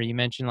winter. You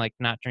mentioned like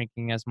not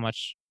drinking as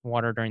much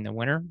water during the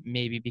winter,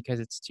 maybe because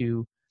it's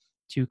too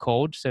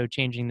cold. So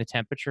changing the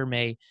temperature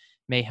may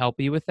help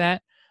you with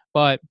that.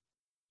 But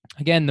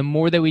again, the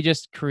more that we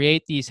just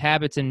create these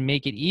habits and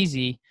make it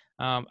easy,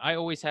 I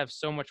always have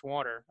so much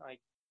water. Like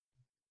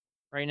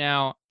right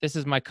now, this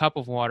is my cup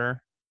of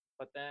water,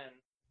 but then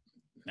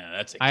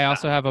I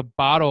also have a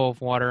bottle of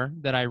water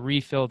that I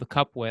refill the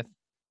cup with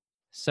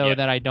so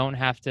that I don't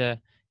have to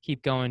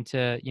keep going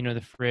to,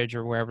 the fridge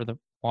or wherever the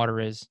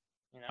water is.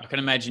 I can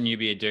imagine you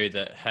be a dude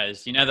that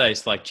has,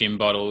 those like gym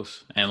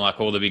bottles and like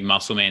all the big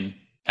muscle men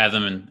have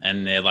them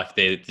and they're like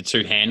the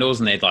 2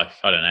 handles and they're like,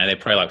 I don't know, they're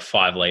probably like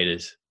 5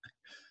 liters.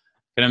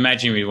 I can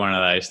imagine you with one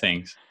of those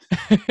things.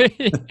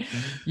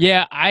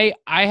 Yeah, I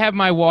have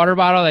my water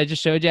bottle that I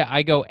just showed you.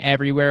 I go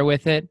everywhere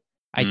with it.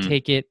 I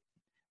take it,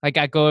 like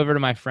I go over to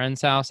my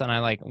friend's house and I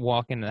like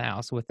walk into the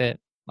house with it.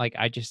 Like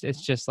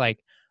it's just like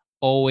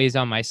always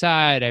on my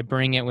side. I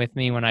bring it with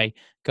me when I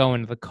go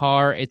into the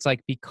car. It's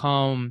like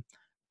become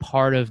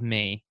part of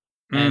me.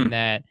 And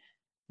that,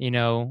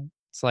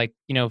 it's like,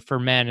 for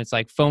men, it's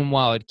like phone,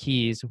 wallet,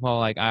 keys. Well,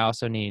 like I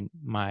also need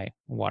my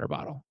water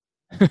bottle.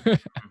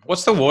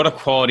 What's the water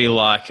quality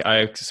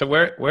like? So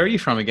where are you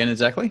from again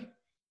exactly?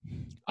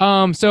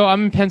 So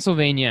I'm in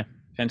Pennsylvania.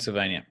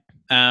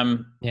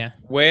 Yeah.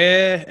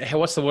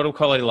 What's the water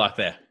quality like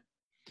there?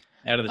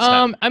 Out of the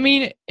tap? I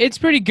mean, it's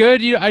pretty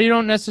good. You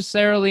don't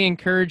necessarily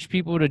encourage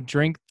people to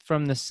drink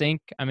from the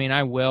sink. I mean,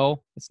 I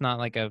will. It's not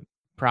like a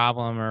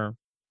problem or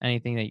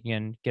anything that you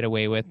can get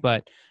away with,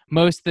 but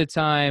most of the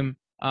time,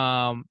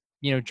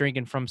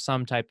 drinking from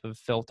some type of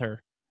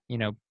filter,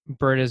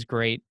 Brita's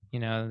great.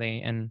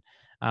 The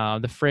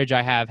fridge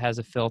I have has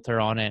a filter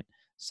on it,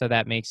 so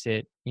that makes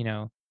it,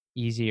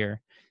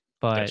 easier.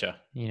 But, Gotcha.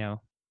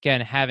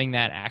 Again, having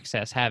that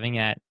access,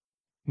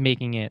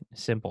 making it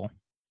simple.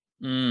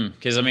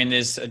 Because I mean,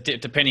 there's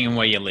depending on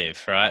where you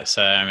live, right?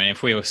 So I mean,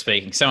 if we were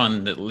speaking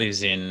someone that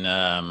lives in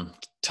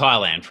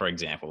Thailand, for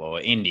example,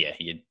 or India,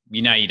 you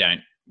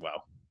don't.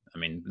 Well, I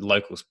mean,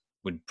 locals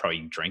would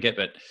probably drink it,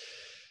 but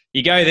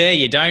you go there,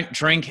 you don't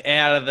drink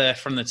out of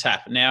from the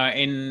tap. Now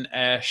in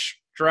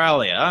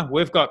Australia,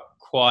 we've got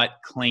quite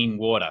clean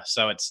water,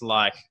 so it's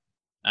like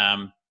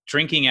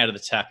drinking out of the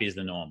tap is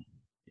the norm.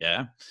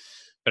 Yeah.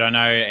 But I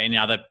know in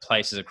other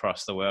places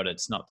across the world,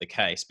 it's not the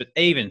case. But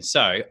even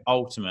so,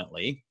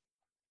 ultimately,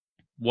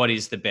 what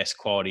is the best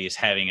quality is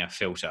having a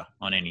filter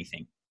on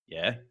anything.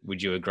 Yeah.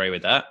 Would you agree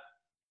with that?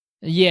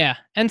 Yeah,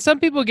 and some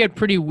people get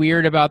pretty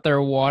weird about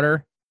their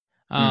water.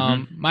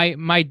 Mm-hmm.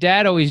 My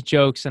dad always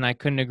jokes, and I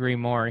couldn't agree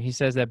more. He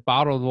says that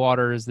bottled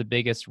water is the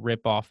biggest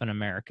ripoff in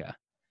America.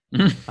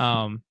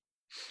 Because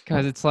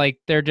it's like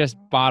they're just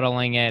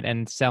bottling it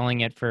and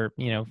selling it for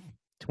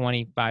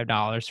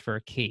 $25 for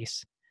a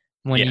case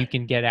when Yeah. you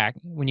can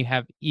when you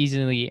have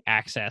easily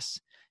access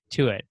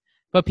to it.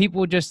 But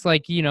people just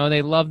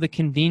they love the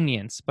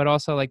convenience, but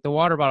also like the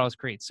water bottles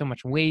create so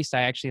much waste.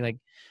 I actually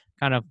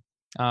kind of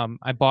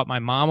I bought my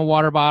mom a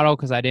water bottle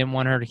because I didn't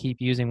want her to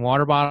keep using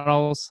water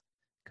bottles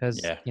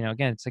because Yeah.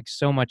 again, it's like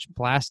so much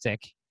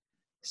plastic. Yeah,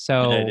 it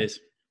So is.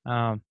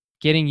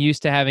 getting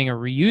used to having a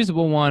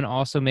reusable one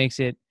also makes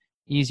it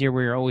easier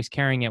where you're always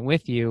carrying it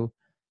with you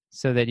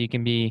so that you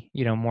can be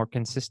more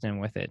consistent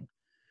with it.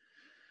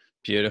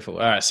 Beautiful.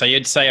 All right. So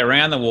you'd say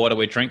around the water,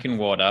 we're drinking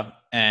water,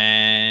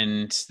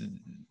 and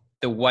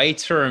the way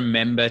to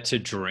remember to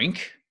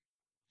drink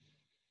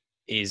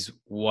is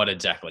what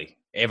exactly?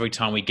 Every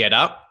time we get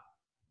up,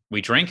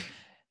 we drink.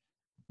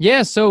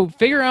 Yeah, so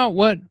figure out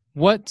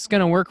what's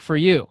going to work for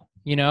you,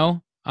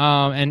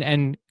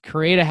 and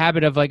create a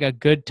habit of like a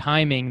good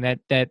timing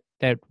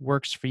that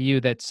works for you.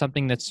 That's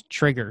something that's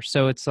trigger.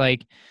 So it's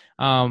like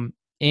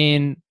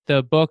in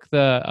the book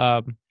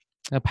the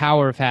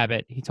Power of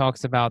Habit, he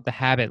talks about the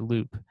habit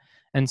loop.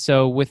 And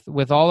so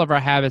with all of our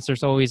habits,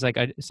 there's always like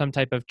some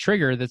type of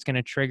trigger that's going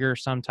to trigger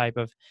some type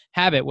of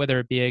habit, whether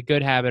it be a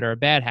good habit or a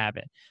bad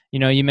habit.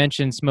 You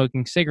mentioned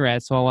smoking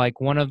cigarettes. Well,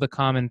 like one of the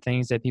common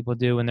things that people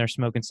do when they're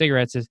smoking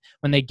cigarettes is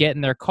when they get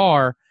in their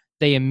car,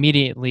 they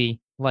immediately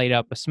light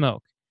up a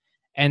smoke.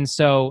 And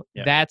so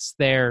Yeah. that's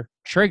their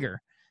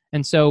trigger.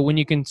 And so when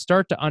you can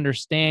start to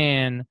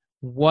understand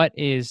what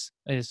is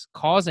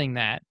causing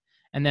that,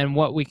 and then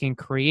what we can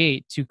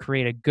create to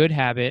create a good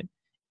habit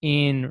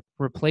in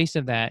replace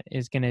of that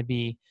is going to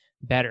be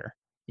better,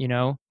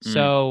 Mm.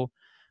 So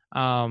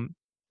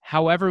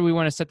however we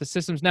want to set the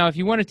systems. Now, if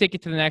you want to take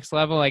it to the next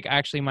level, like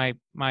actually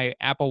my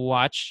Apple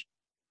Watch,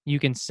 you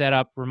can set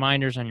up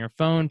reminders on your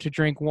phone to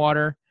drink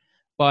water.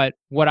 But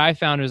what I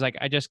found was like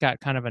I just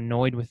got kind of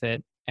annoyed with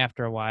it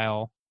after a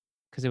while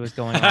because it was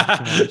going off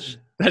too much.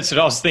 That's what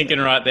I was thinking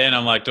right then.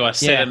 I'm like, do I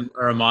set Yeah.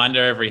 a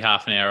reminder every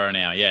half an hour or an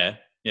hour? Yeah.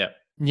 Yeah.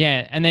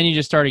 Yeah. And then you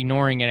just start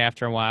ignoring it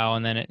after a while,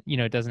 and then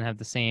it doesn't have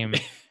the same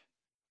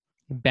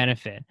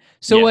benefit.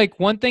 So Yeah. like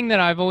one thing that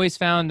I've always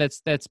found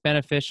that's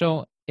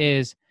beneficial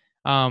is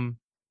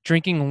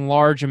drinking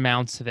large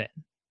amounts of it.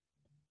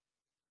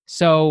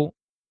 So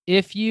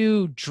if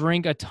you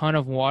drink a ton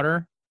of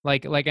water,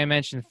 like I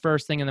mentioned,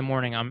 first thing in the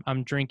morning,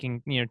 I'm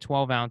drinking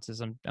 12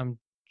 ounces. I'm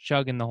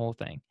chugging the whole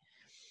thing,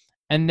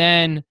 and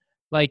then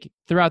like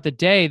throughout the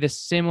day, the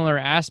similar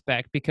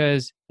aspect.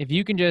 Because if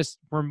you can just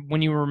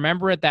when you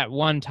remember it that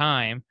one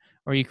time,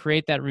 or you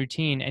create that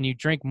routine and you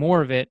drink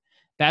more of it,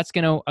 that's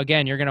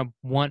you're gonna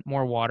want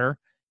more water.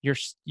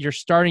 You're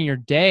starting your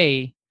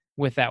day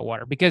with that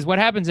water. Because what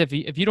happens if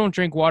you don't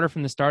drink water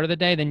from the start of the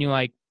day, then you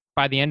like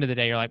by the end of the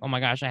day, you're like, oh my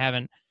gosh, I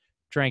haven't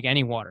drank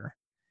any water.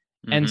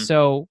 And Mm-hmm.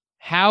 so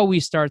how we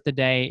start the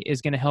day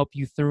is going to help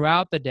you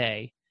throughout the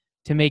day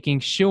to making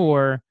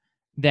sure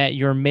that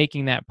you're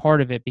making that part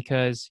of it,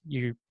 because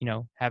you're,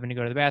 having to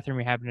go to the bathroom,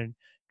 you're having to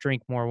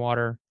drink more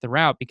water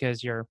throughout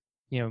because your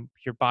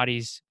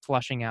body's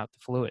flushing out the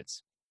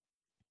fluids.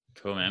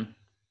 Cool, man.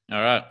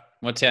 All right.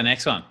 What's our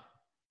next one?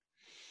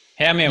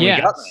 How many we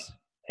got, man? Yes.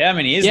 How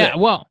many is Yeah.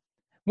 there?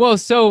 Well,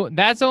 so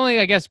that's only,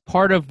 I guess,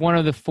 part of one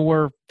of the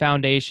four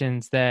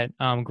foundations that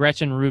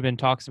Gretchen Rubin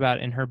talks about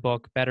in her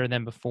book, Better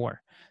Than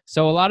Before.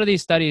 So a lot of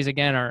these studies,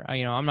 again, are,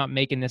 I'm not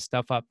making this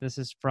stuff up. This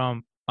is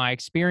from my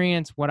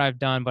experience, what I've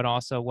done, but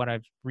also what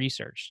I've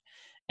researched.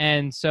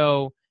 And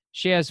so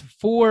she has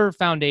four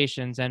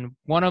foundations, and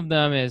one of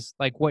them is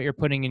like what you're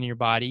putting in your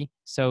body.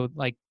 So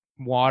like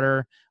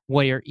water,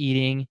 what you're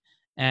eating,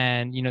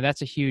 and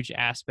that's a huge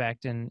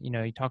aspect. And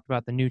you talked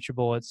about the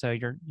NutriBullet, so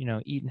you're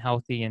eating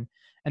healthy, and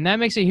that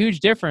makes a huge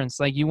difference.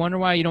 Like you wonder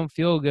why you don't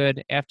feel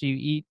good after you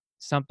eat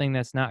something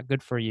that's not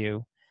good for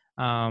you.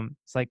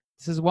 It's like,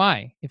 this is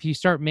why. If you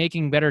start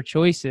making better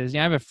choices, I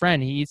have a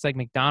friend, he eats like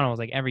McDonald's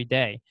like every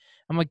day.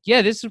 I'm like,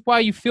 yeah, this is why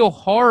you feel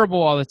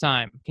horrible all the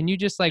time. Can you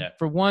just like Yeah.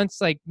 for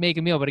once like make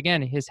a meal? But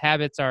again, his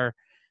habits are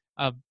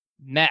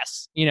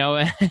mess, you know.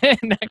 And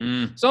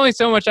Mm. there's only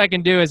so much I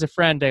can do as a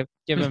friend to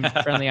give him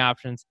friendly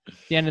options. At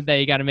the end of the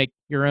day, you got to make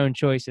your own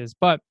choices.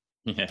 But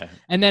Yeah.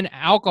 and then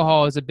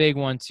alcohol is a big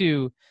one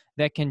too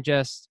that can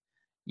just,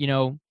 you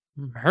know,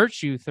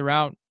 hurt you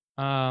throughout,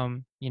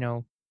 you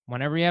know,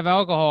 whenever you have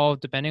alcohol,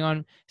 depending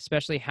on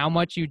especially how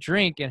much you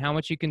drink and how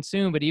much you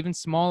consume, but even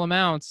small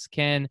amounts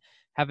can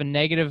have a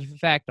negative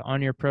effect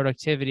on your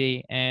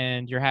productivity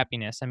and your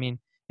happiness. I mean,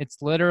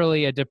 it's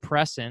literally a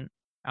depressant.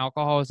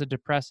 Alcohol is a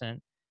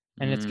depressant,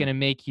 and it's going Mm. to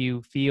make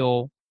you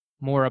feel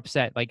more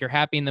upset. Like you're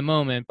happy in the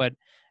moment, but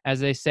as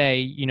they say,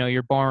 you know,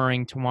 you're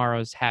borrowing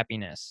tomorrow's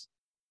happiness.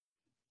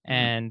 Mm.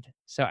 And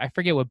so I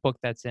forget what book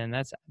that's in.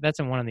 That's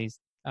in one of these.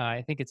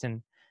 I think it's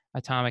in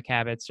Atomic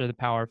Habits or The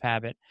Power of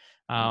Habit.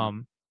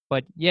 Mm.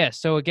 But yeah,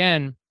 so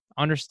again,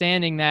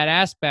 understanding that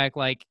aspect,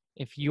 like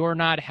if you're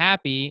not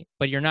happy,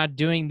 but you're not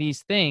doing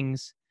these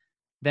things,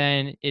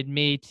 then it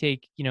may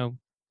take, you know,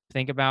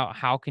 think about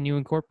how can you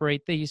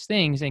incorporate these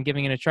things and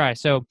giving it a try.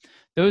 So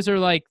those are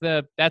like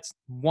that's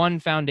one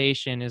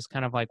foundation is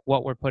kind of like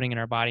what we're putting in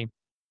our body.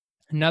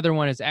 Another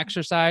one is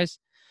exercise.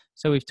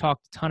 So we've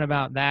talked a ton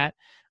about that.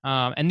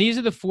 And these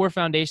are the four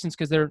foundations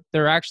because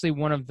they're actually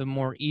one of the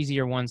more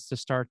easier ones to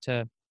start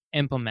to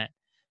implement,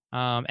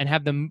 and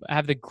have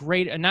the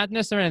great, not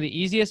necessarily the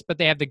easiest, but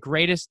they have the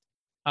greatest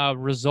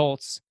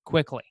results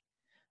quickly.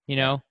 You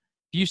Yeah. know,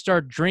 if you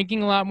start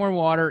drinking a lot more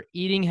water,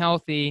 eating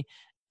healthy,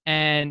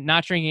 and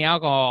not drinking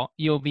alcohol,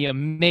 you'll be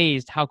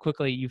amazed how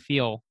quickly you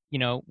feel. You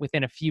know,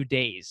 within a few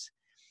days.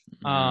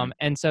 Mm.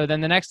 And so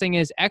then the next thing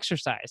is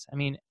exercise. I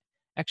mean,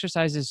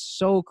 exercise is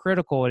so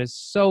critical. It is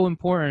so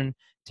important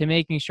to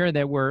making sure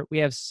that we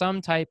have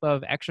some type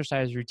of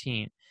exercise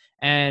routine.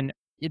 And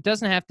it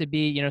doesn't have to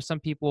be, you know, some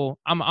people,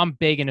 I'm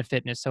big into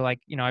fitness. So like,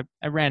 you know,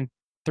 I ran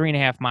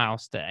 3.5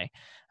 miles today.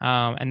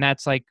 And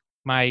that's like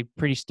my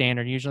pretty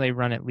standard. Usually I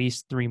run at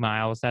least 3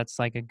 miles. That's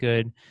like a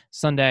good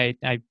Sunday.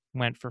 I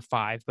went for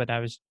 5, but I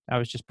was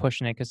just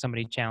pushing it because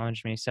somebody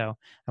challenged me. So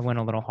I went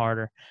a little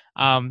harder.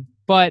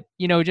 But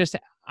you know, just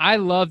I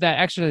love that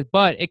exercise,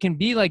 but it can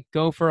be like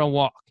go for a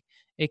walk.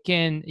 It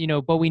can, you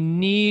know, but we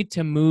need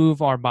to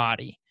move our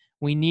body.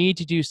 We need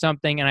to do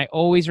something. And I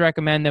always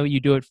recommend that you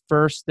do it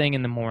first thing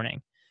in the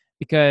morning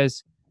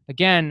because,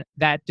 again,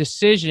 that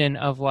decision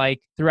of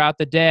like throughout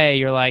the day,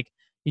 you're like,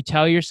 you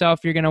tell yourself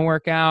you're going to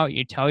work out,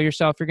 you tell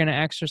yourself you're going to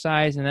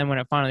exercise. And then when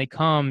it finally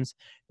comes,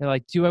 you're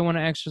like, do I want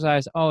to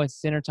exercise? Oh,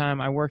 it's dinner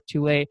time. I work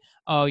too late.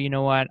 Oh, you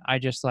know what? I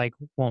just like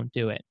won't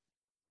do it.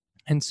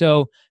 And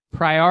so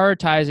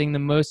prioritizing the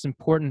most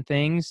important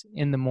things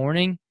in the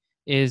morning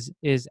is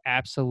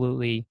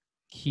absolutely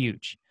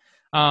huge.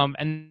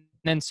 And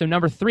then so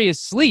number 3 is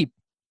sleep.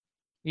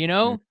 You Mm.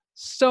 know,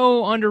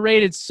 so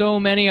underrated. So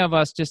many of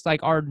us just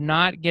like are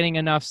not getting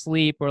enough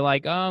sleep. We're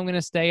like, oh, I'm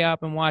gonna stay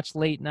up and watch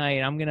late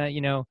night. I'm gonna,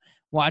 you know,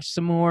 watch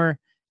some more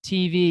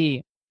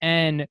TV,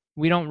 and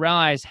we don't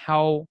realize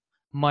how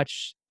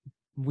much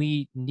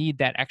we need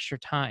that extra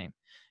time.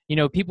 You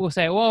know, people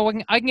say, well,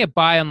 I can get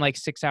by on like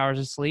 6 hours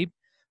of sleep.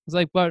 It's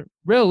like, but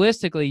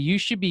realistically, you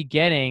should be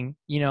getting,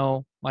 you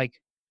know, like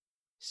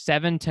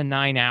 7 to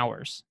 9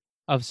 hours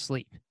of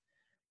sleep.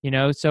 You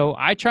know, so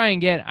I try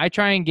and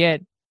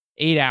get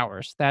 8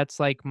 hours. That's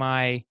like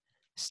my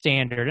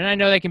standard. And I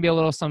know that can be a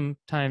little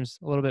sometimes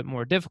a little bit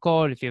more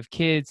difficult if you have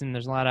kids and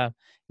there's a lot of,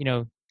 you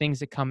know, things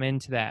that come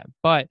into that.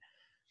 But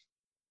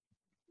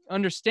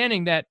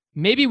understanding that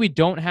maybe we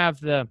don't have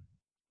the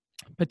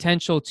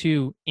potential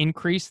to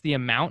increase the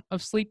amount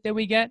of sleep that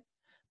we get,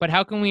 but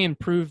how can we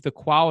improve the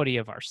quality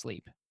of our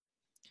sleep?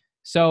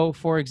 So,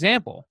 for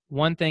example,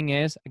 one thing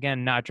is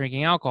again not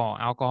drinking alcohol.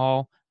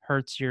 Alcohol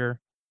hurts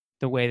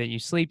the way that you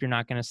sleep. You're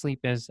not going to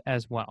sleep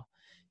as well.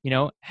 You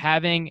know,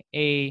 having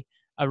a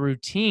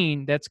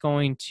routine that's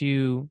going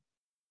to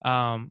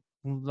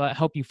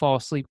help you fall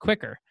asleep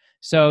quicker.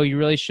 So you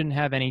really shouldn't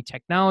have any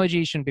technology.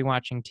 You shouldn't be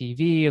watching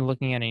TV or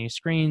looking at any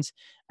screens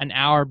an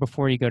hour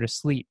before you go to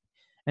sleep.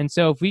 And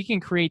so if we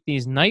can create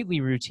these nightly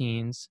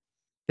routines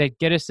that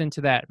get us into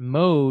that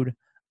mode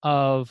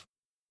of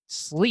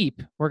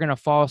sleep, we're going to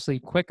fall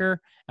asleep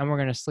quicker and we're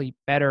going to sleep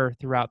better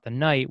throughout the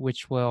night,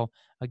 which will,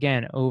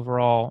 again,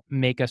 overall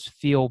make us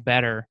feel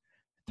better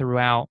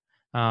throughout,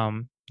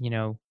 you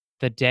know,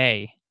 the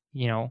day,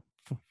 you know,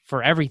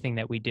 for everything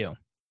that we do.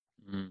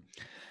 Mm.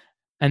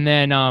 And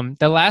then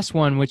the last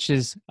one, which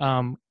is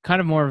kind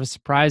of more of a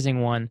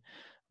surprising one,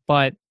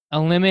 but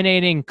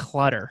eliminating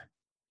clutter.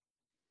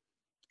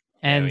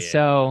 Hell And yeah.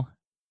 so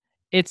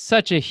it's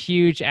such a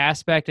huge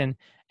aspect. And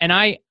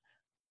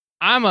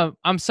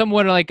I'm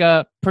somewhat like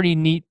a pretty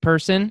neat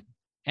person,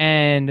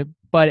 and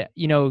but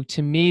you know,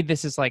 to me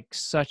this is like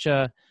such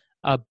a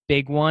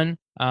big one,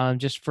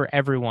 just for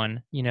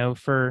everyone. You know,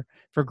 for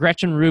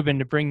Gretchen Rubin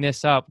to bring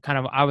this up, kind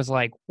of I was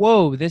like,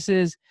 whoa, this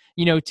is,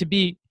 you know, to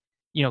be,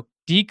 you know,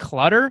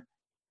 declutter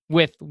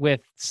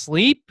with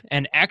sleep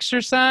and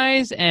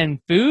exercise and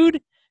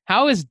food.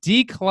 How is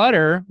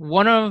declutter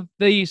one of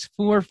these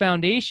four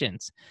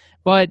foundations?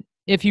 But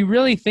if you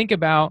really think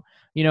about,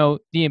 you know,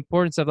 the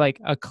importance of like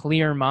a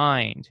clear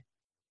mind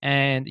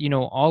and, you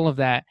know, all of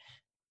that,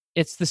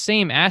 it's the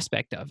same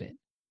aspect of it,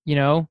 you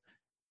know,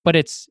 but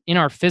it's in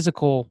our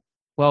physical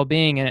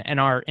well-being and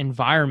our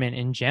environment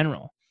in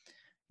general,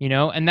 you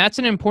know, and that's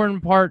an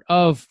important part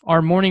of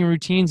our morning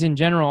routines in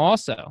general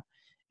also,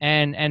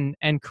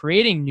 and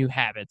creating new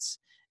habits.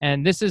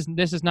 And this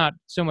is not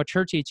so much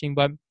her teaching,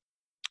 but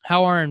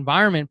how our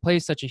environment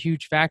plays such a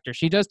huge factor.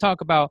 She does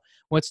talk about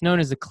what's known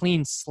as a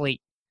clean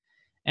slate.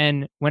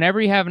 And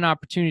whenever you have an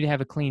opportunity to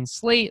have a clean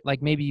slate,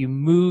 like maybe you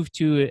move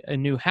to a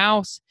new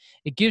house,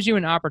 it gives you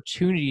an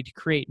opportunity to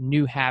create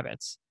new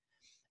habits.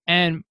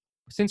 And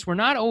since we're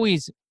not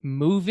always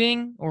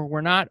moving, or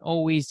we're not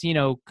always, you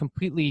know,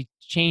 completely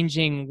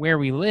changing where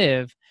we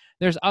live,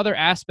 there's other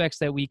aspects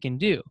that we can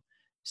do.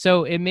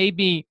 So it may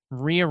be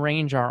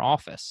rearrange our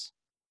office,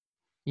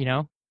 you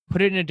know,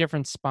 put it in a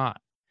different spot,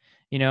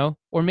 you know,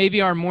 or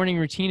maybe our morning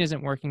routine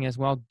isn't working as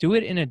well, do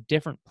it in a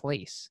different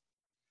place.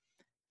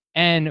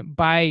 And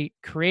by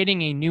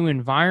creating a new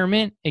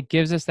environment, it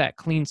gives us that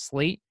clean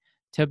slate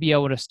to be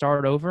able to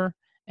start over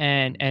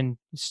and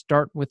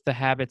start with the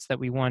habits that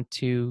we want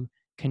to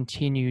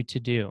continue to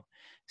do.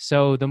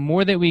 So the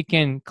more that we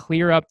can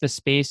clear up the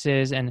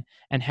spaces and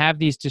have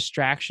these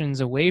distractions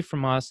away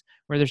from us,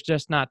 where there's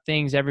just not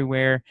things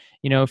everywhere.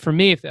 You know, for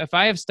me, if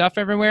I have stuff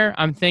everywhere,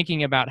 I'm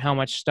thinking about how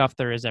much stuff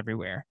there is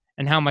everywhere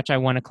and how much I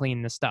want to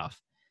clean the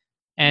stuff.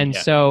 And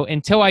Yeah. so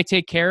until I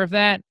take care of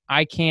that,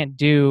 I can't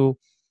do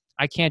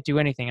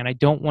anything, and I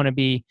don't want to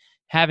be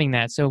having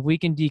that. So if we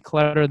can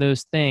declutter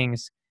those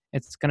things,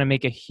 it's going to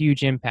make a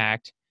huge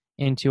impact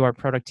into our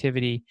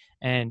productivity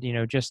and, you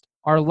know, just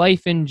our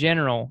life in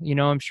general. You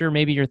know, I'm sure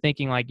maybe you're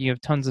thinking like you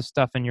have tons of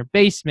stuff in your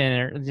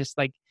basement or just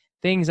like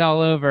things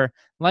all over.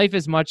 Life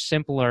is much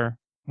simpler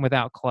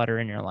without clutter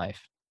in your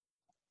life.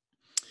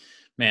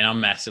 Man, I'm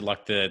massive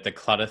like the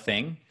clutter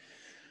thing.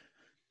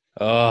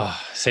 Oh,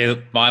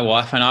 see, my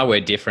wife and I,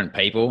 we're different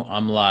people.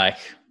 I'm like,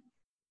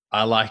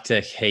 I like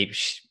to keep,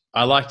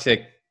 I like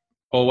to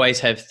always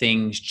have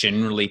things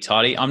generally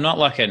tidy. I'm not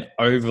like an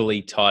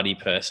overly tidy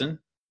person.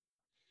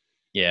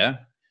 Yeah.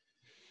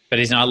 But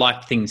as in, I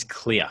like things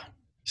clear.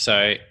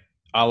 So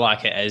I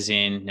like it as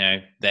in, you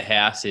know, the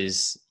house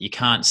is, you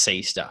can't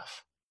see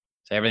stuff.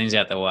 So everything's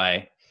out the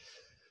way.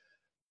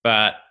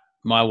 But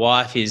my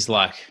wife is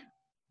like,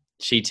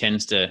 she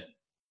tends to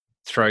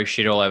throw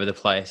shit all over the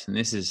place. And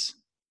this is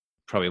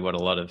probably what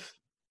a lot of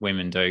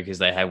women do because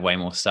they have way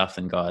more stuff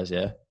than guys.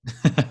 Yeah.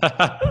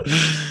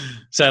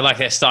 So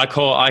like I say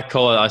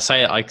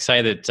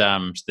that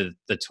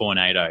the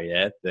tornado,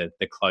 yeah,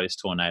 the closed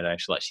tornado.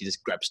 She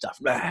just grabs stuff,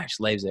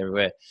 she leaves it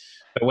everywhere.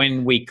 But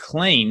when we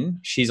clean,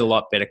 she's a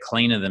lot better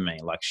cleaner than me.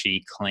 Like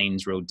she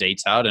cleans real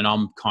detailed, and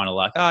I'm kind of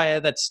like, oh yeah,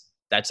 that's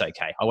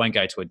okay. I won't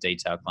go to a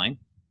detailed clean.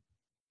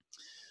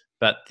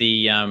 But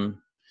the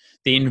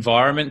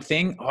environment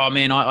thing, oh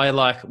man, I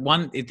like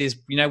one. There's,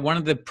 you know, one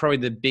of the probably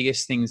the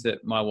biggest things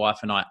that my wife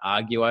and I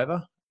argue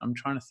over. I'm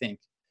trying to think.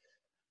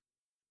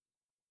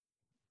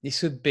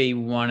 This would be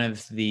one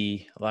of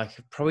the, like,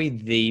 probably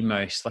the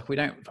most, like, we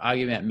don't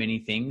argue about many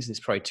things. There's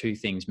probably two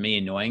things: me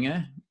annoying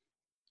her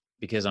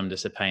because I'm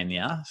just a pain in the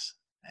ass,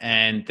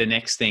 and the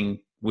next thing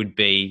would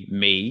be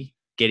me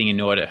getting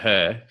annoyed at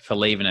her for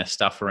leaving her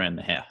stuff around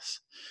the house.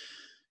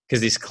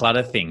 Because this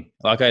clutter thing,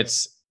 like,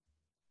 it's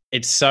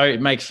so,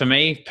 it makes, for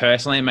me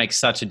personally, it makes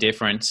such a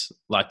difference.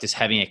 Like just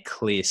having a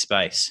clear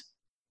space,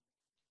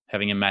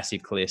 having a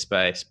massive clear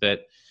space.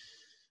 But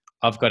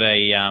I've got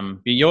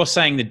you're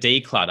saying the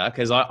declutter,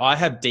 because I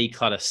have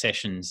declutter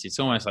sessions. It's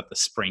almost like the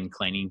spring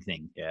cleaning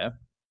thing. Yeah.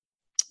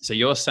 So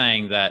you're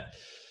saying that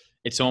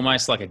it's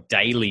almost like a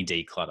daily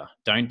declutter.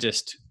 Don't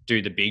just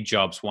do the big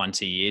jobs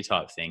once a year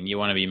type thing. You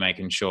want to be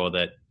making sure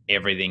that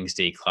everything's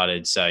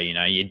decluttered. So, you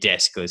know, your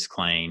desk is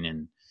clean,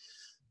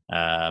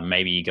 and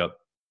maybe you got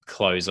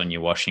clothes on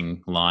your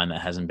washing line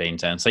that hasn't been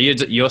done. So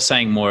you're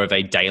saying more of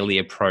a daily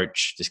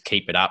approach, just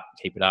keep it up,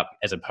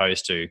 as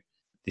opposed to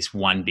this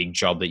one big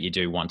job that you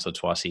do once or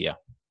twice a year.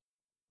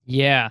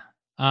 Yeah.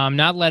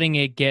 Not letting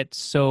it get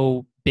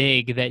so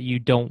big that you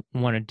don't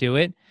want to do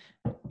it,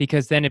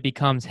 because then it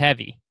becomes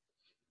heavy,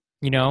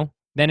 you know?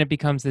 Then it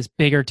becomes this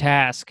bigger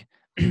task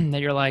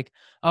that you're like,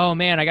 oh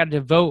man, I got to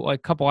devote like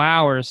a couple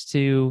hours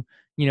to,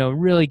 you know,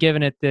 really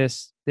giving it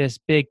this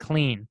big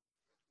clean.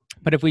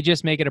 But if we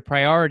just make it a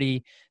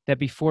priority that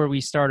before we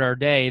start our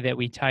day that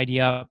we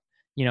tidy up,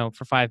 you know,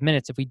 for 5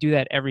 minutes, if we do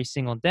that every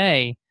single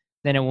day,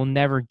 then it will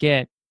never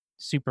get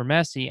super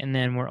messy. And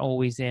then we're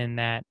always in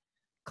that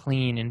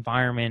clean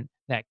environment,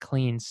 that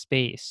clean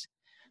space.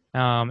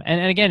 And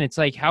again, it's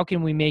like, how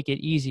can we make it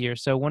easier?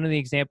 So one of the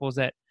examples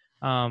that,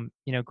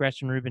 you know,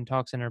 Gretchen Rubin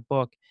talks in her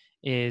book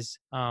is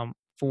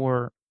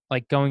for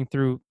like going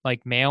through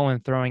like mail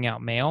and throwing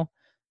out mail.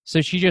 So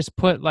she just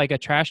put like a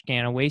trash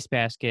can, a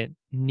wastebasket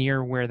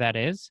near where that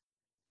is.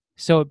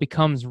 So it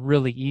becomes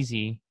really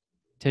easy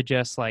to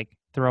just like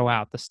throw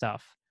out the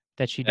stuff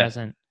that she Yeah.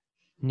 doesn't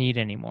need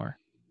anymore.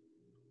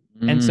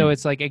 And so Mm.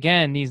 it's like,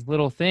 again, these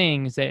little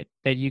things that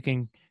you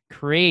can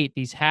create,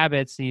 these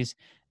habits,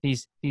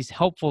 these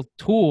helpful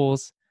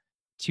tools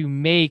to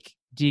make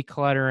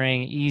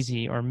decluttering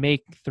easy or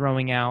make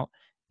throwing out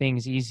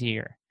things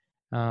easier.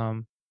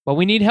 But but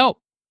we need help,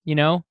 you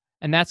know?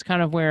 And that's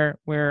kind of where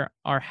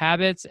our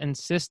habits and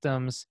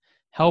systems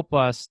help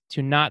us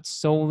to not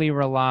solely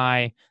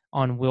rely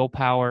on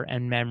willpower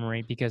and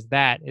memory, because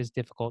that is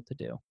difficult to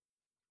do.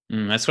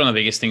 That's one of the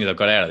biggest things I've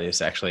got out of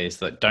this, actually, is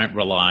that don't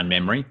rely on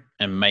memory,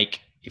 and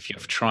if you're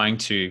trying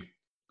to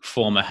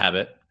form a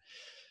habit,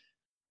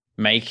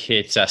 make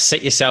it,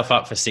 set yourself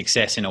up for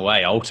success in a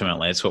way.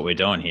 Ultimately, that's what we're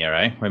doing here,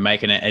 eh? We're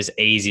making it as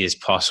easy as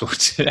possible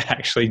to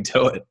actually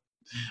do it.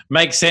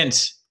 Makes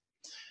sense.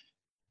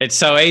 It's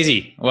so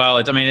easy. Well,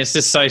 it's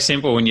just so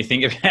simple when you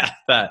think about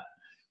that.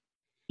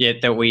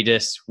 Yet that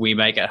we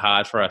make it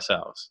hard for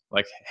ourselves.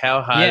 Like,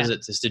 how hard Yeah. is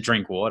it just to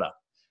drink water?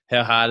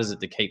 How hard is it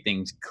to keep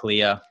things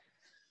clear?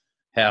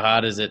 How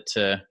hard is it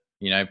to,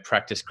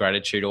 practice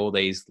gratitude? All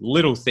these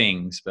little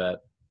things,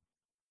 but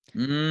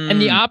And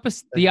the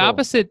cool.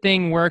 opposite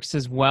thing works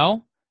as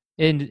well,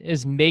 and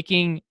is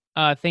making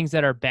things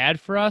that are bad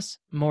for us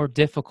more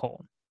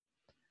difficult.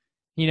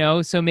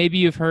 So maybe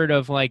you've heard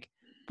of like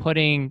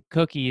putting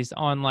cookies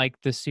on like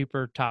the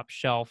super top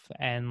shelf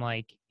and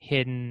like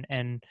hidden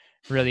and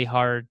really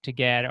hard to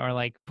get, or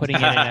like putting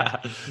it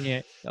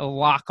in a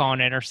lock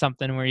on it or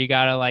something where you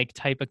gotta like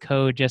type a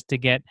code just to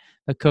get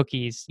the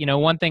cookies.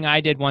 One thing I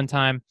did one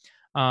time,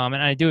 and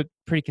I do it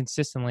pretty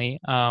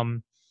consistently,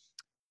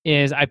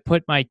 is I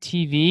put my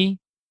TV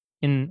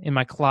in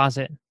my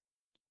closet.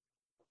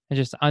 I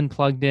just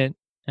unplugged it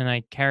and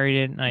I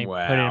carried it and I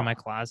put it in my Wow.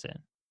 closet.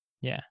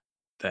 Yeah.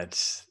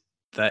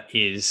 That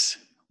is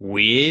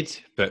weird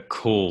but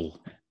cool.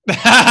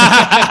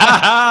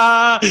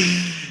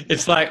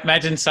 It's like,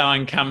 imagine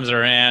someone comes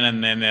around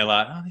and then they're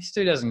like, "Oh, this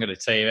dude hasn't got a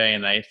TV,"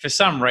 and they, for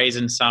some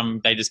reason,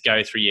 they just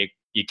go through your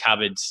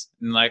cupboards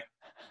and like,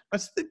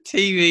 "What's the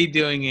TV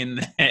doing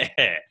in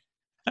there?"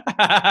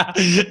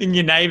 And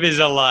your neighbors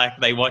are like,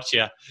 they watch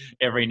you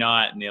every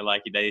night, and they're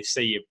like, they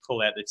see you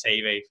pull out the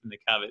TV from the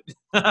cupboard.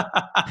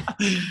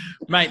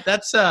 Mate,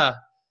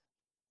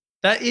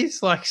 that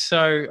is like,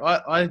 so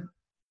I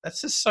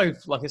that's just so,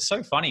 like, it's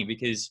so funny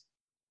because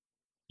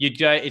you'd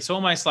go, it's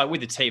almost like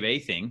with the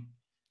TV thing,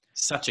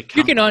 such a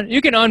You can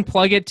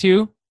unplug it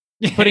too.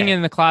 Putting it yeah.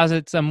 in the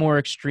closet's a more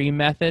extreme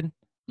method.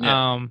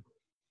 Yeah.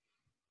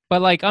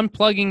 But like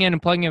unplugging it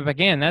and plugging it back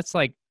in, that's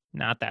like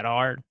not that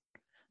hard.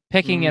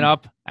 Picking it Mm.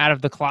 up out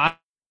of the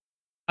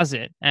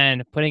closet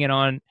and putting it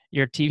on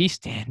your TV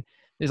stand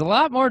is a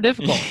lot more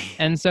difficult.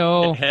 And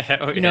so,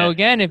 Yeah.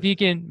 again, if you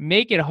can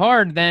make it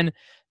hard, then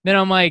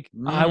I'm like,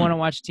 oh, I want to Mm.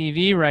 watch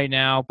TV right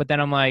now. But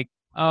then I'm like,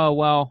 oh,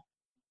 well,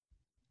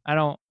 I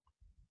don't,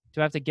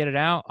 do I have to get it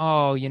out?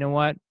 Oh, you know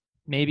what?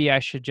 Maybe I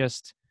should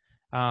just,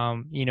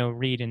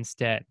 read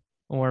instead,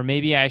 or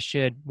maybe I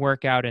should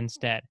work out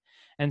instead.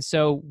 And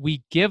so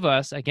we give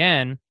us,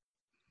 again,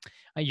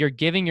 you're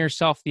giving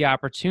yourself the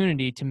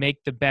opportunity to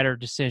make the better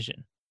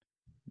decision.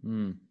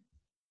 Mm.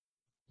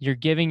 You're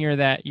giving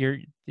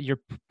you're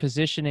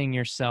positioning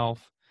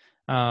yourself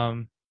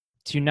to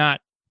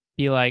not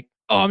be like,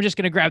 oh, I'm just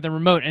gonna grab the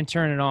remote and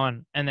turn it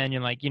on, and then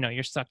you're like,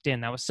 you're sucked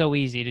in. That was so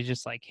easy to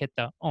just like hit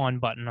the on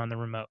button on the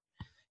remote.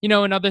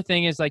 Another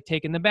thing is like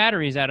taking the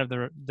batteries out of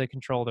the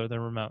controller, the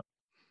remote.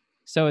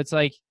 So it's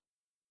like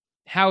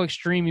how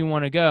extreme you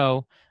want to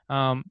go.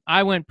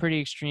 I went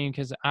pretty extreme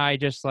because I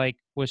just like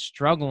was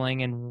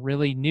struggling and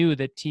really knew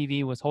that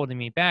TV was holding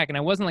me back. And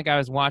I wasn't like I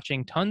was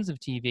watching tons of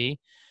TV,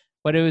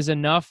 but it was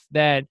enough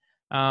that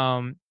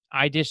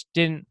I just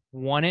didn't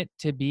want it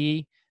to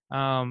be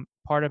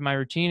part of my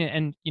routine.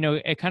 And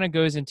it kind of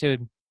goes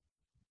into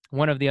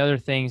one of the other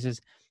things is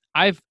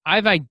I've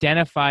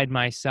identified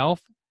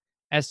myself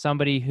as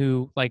somebody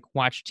who like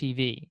watched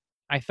TV.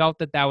 I felt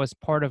that was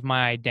part of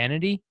my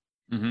identity,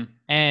 Mm-hmm.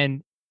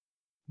 and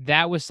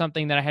that was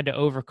something that I had to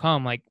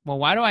overcome. Like, well,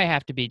 why do I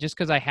have to be? Just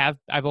because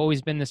I've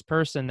always been this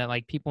person that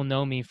like people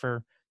know me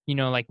for,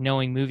 like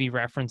knowing movie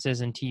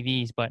references and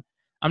TVs, but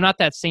I'm not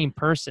that same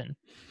person.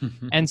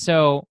 And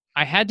so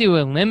I had to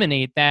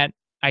eliminate that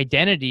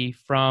identity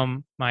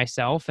from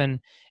myself.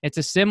 And it's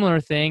a similar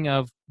thing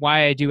of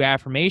why I do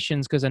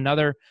affirmations, because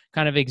another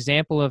kind of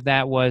example of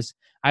that was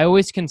I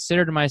always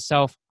considered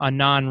myself a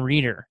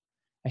non-reader.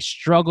 I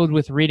struggled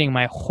with reading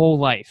my whole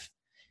life.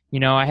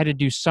 I had to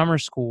do summer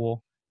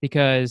school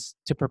because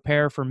to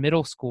prepare for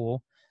middle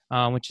school,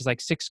 which is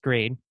like sixth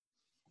grade,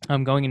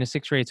 I'm going into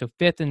sixth grade. So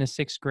fifth into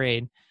sixth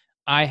grade,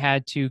 I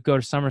had to go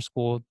to summer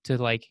school to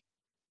like,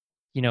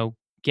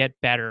 get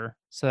better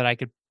so that I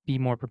could be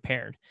more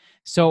prepared.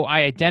 So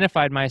I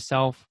identified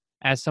myself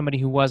as somebody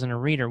who wasn't a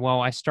reader.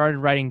 Well, I started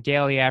writing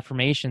daily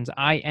affirmations.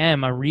 I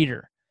am a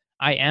reader.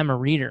 I am a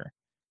reader.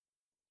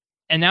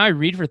 And now I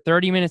read for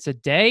 30 minutes a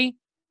day.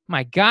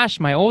 My gosh,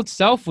 my old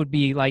self would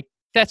be like,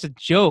 that's a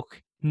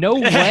joke. No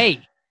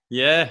way.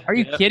 Yeah. Are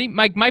you kidding?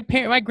 My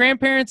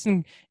grandparents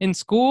in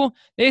school,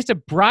 they used to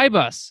bribe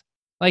us.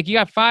 Like, you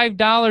got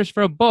 $5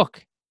 for a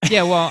book.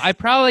 Yeah, well, I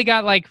probably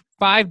got like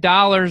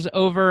 $5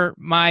 over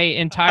my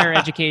entire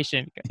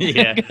education.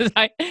 Yeah. Because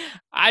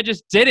I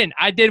just didn't.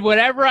 I did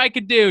whatever I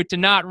could do to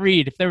not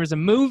read. If there was a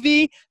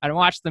movie, I'd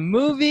watch the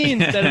movie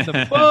instead of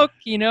the book,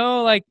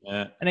 like,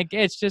 Yeah. and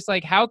it's just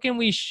like, how can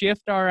we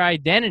shift our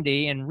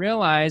identity and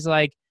realize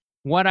like,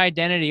 what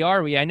identity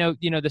are we? I know,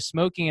 the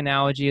smoking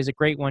analogy is a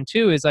great one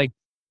too, is like,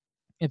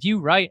 if you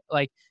write,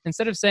 like,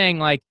 instead of saying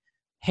like,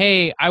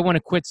 hey, I want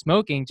to quit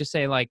smoking, just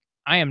say like,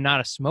 I am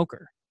not a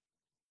smoker.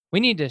 We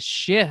need to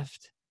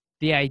shift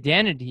the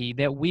identity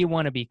that we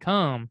want to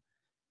become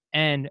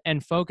and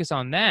focus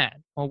on that.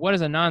 Well, what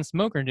does a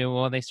non-smoker do?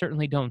 Well, they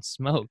certainly don't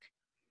smoke.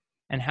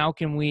 And how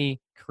can we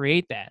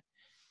create that?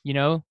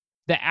 The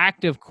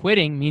act of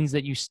quitting means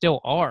that you still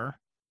are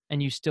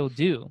and you still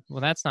do.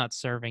 Well, that's not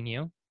serving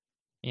you,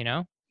 you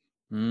know?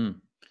 Mm.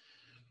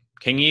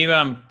 Can you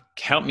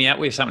help me out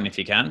with something if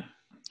you can?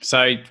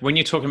 So when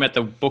you're talking about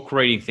the book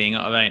reading thing,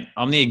 I mean,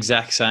 I'm the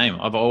exact same.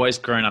 I've always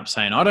grown up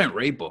saying, I don't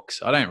read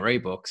books. I don't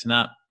read books.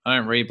 No, I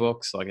don't read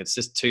books. Like, it's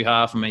just too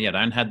hard for me. I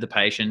don't have the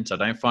patience. I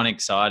don't find it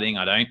exciting.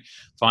 I don't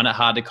find it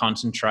hard to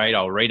concentrate.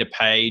 I'll read a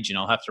page and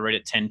I'll have to read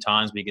it 10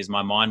 times because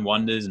my mind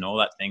wanders and all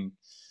that thing.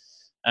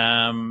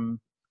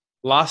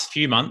 Last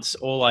few months,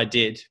 all I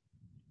did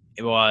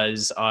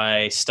was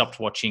I stopped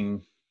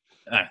watching.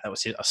 No, that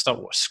was it. I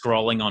stopped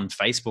scrolling on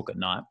Facebook at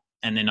night,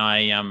 and then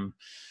I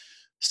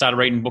started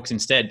reading books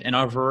instead. And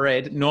I've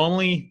read,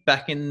 normally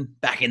back in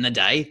the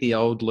day, the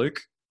old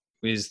Luke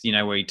was,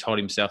 where he told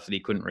himself that he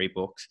couldn't read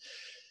books.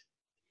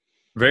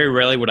 Very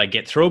rarely would I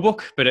get through a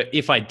book, but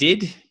if I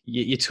did,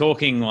 you're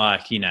talking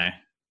like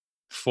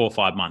 4 or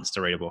 5 months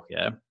to read a book.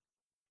 Yeah.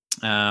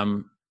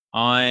 I'm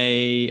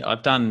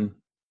on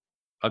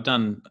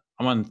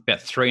about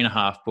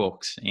 3.5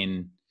 books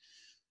in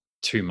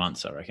 2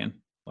 months, I reckon.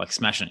 Like,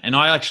 smashing it. And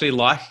I actually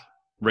like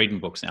reading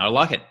books now. I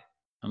like it.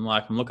 I'm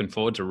looking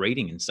forward to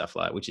reading and stuff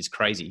like that, which is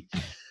crazy.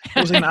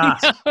 What was I going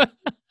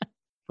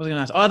to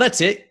ask? Oh, that's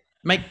it.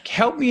 Mate,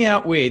 help me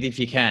out with, if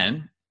you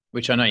can,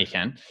 which I know you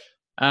can.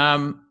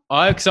 I've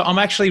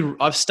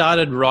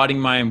started writing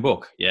my own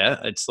book. Yeah.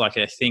 It's like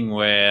a thing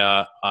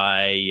where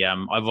I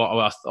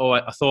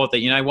thought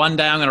that, one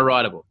day I'm going to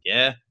write a book.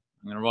 Yeah.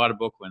 I'm going to write a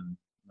book when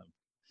I've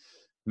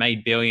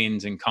made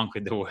billions and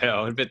conquered the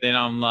world. But then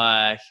I'm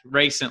like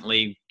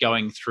recently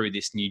going through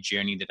this new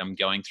journey that I'm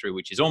going through,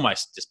 which is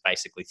almost just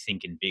basically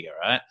thinking bigger,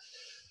 right?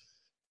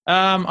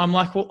 I'm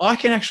like, well, I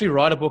can actually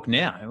write a book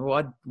now.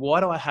 Why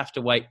do I have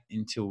to wait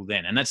until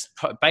then? And that's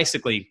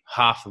basically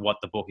half of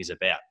what the book is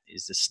about,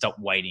 is to stop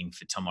waiting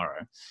for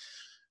tomorrow.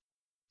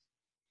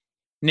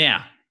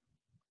 Now,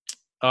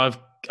 I've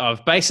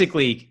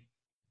basically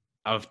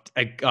I've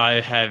said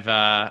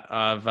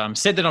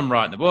that I'm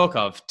writing the book.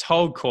 I've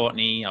told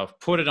Courtney. I've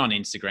put it on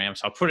Instagram.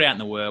 So I put it out in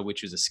the world,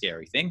 which was a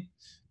scary thing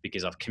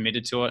because I've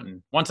committed to it.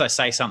 And once I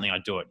say something, I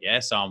do it. Yeah.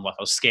 So I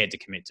was scared to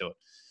commit to it.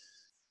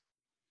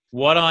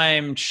 What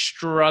I'm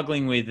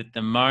struggling with at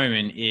the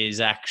moment is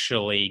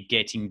actually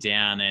getting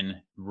down and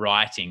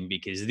writing,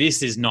 because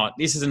this is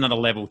another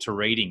level to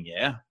reading.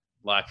 Yeah.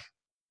 Like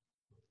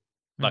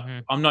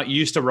I'm not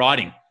used to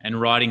writing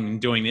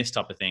and doing this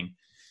type of thing.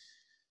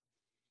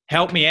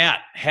 Help me out.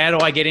 How do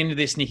I get into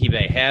this, Nicky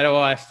B? How do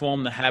I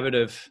form the habit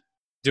of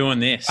doing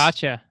this?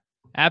 Gotcha.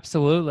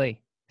 Absolutely.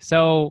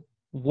 So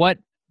what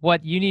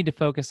you need to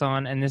focus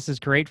on, and this is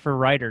great for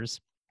writers,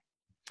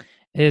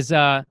 is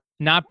not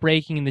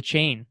breaking the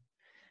chain.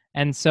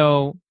 And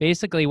so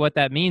basically what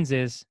that means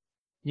is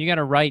you got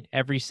to write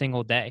every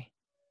single day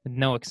with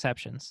no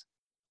exceptions.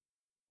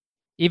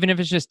 Even if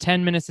it's just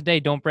 10 minutes a day,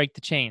 don't break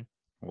the chain.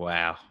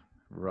 Wow.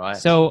 Right.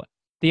 So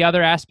the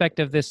other aspect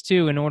of this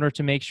too, in order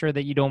to make sure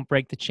that you don't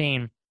break the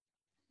chain,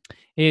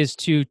 is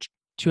to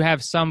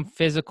have some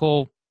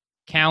physical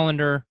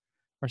calendar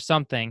or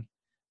something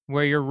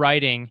where you're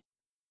writing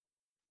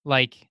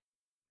like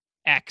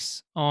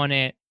X on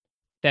it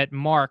that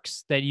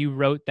marks that you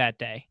wrote that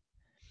day.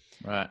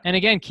 Right. And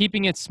again,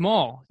 keeping it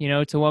small,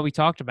 to what we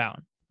talked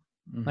about.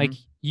 Mm-hmm. Like,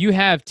 you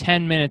have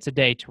 10 minutes a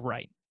day to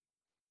write.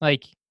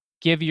 Like,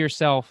 give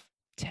yourself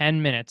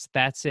 10 minutes.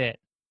 That's it.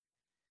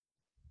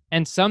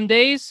 And some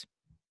days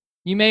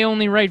you may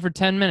only write for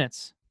 10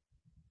 minutes,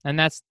 and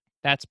that's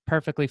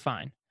perfectly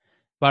fine.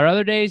 But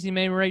other days you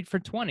may write for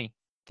 20,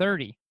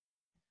 30.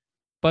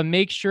 But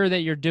make sure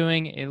that you're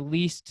doing at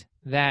least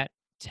that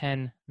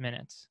 10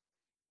 minutes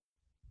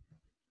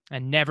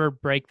and never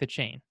break the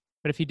chain.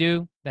 But if you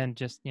do, then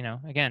just,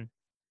 again,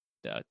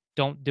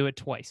 don't do it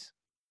twice.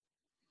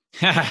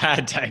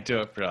 Don't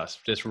do it for us.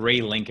 Just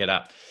relink it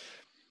up.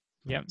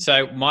 Yep.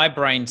 So my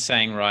brain's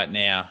saying right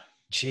now,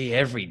 gee,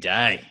 every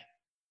day.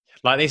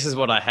 Like, this is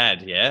what I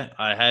had. Yeah.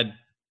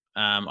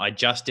 I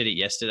just did it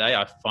yesterday.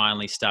 I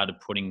finally started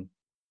putting,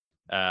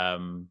 where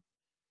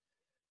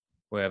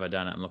have I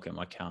done it? I'm looking at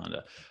my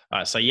calendar. All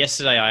right. So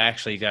yesterday I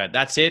actually go,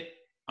 that's it.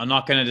 I'm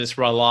not going to just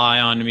rely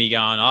on me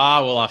going,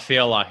 I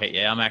feel like it.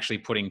 Yeah. I'm actually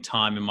putting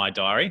time in my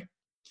diary.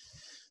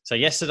 So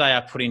yesterday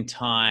I put in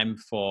time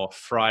for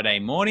Friday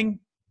morning,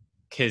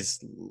 because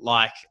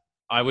what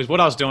I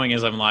was doing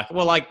is I'm like,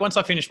 well, like, once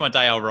I finish my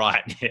day, I'll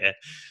write. Yeah.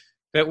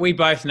 But we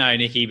both know,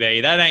 Nicky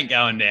B, that ain't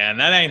going down.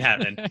 That ain't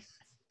happening.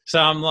 So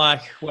I'm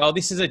like, well,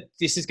 this is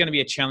going to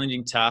be a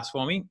challenging task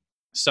for me.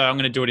 So I'm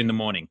going to do it in the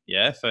morning.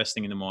 Yeah. First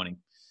thing in the morning.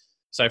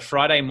 So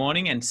Friday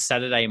morning and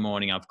Saturday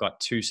morning, I've got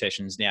 2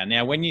 sessions now.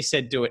 Now, when you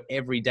said do it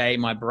every day,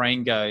 my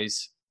brain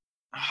goes,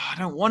 I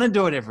don't want to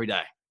do it every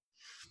day.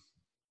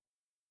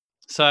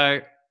 So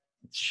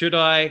should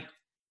I,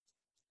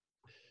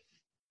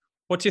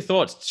 what's your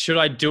thoughts? Should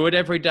I do it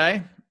every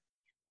day?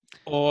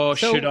 Or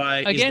So is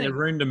there again,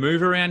 room to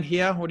move around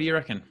here? What do you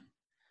reckon?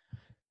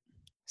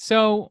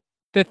 so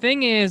the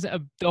thing is,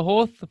 the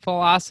whole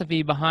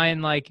philosophy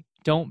behind like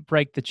don't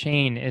break the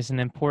chain is an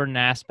important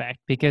aspect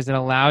because it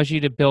allows you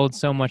to build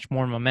so much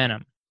more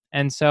momentum.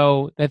 And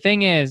so the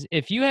thing is,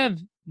 if you have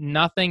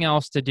nothing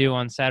else to do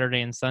on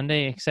Saturday and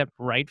Sunday except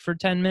write for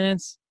 10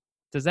 minutes,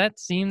 does that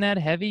seem that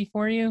heavy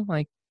for you?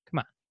 Like, come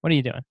on, what are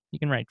you doing? You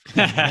can write for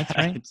 10 minutes,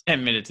 right?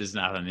 10 minutes is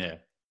nothing, yeah.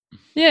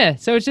 Yeah,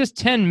 so it's just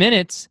 10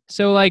 minutes.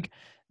 So like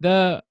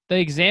the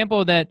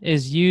example that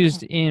is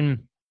used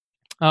in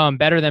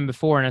Better Than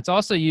Before, and it's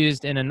also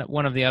used in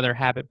one of the other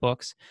habit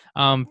books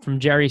from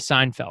Jerry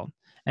Seinfeld,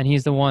 and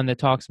he's the one that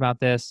talks about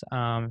this.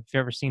 If you've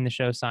ever seen the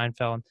show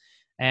Seinfeld,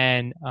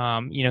 and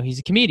he's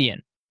a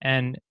comedian,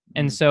 and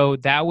so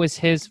that was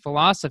his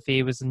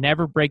philosophy, was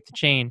never break the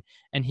chain,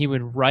 and he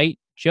would write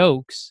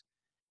jokes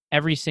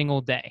every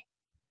single day,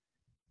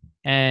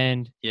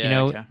 and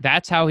Yeah, okay.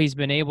 that's how he's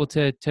been able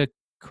to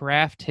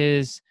craft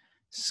his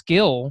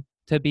skill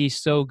to be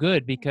so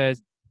good,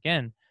 because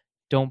again,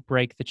 don't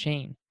break the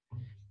chain.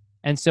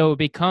 And so it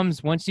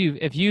becomes, once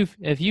if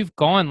you've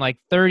gone like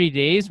 30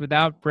 days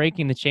without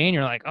breaking the chain,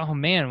 you're like, oh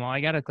man, well,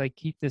 I gotta like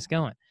keep this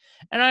going.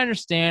 And I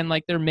understand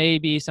like there may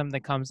be something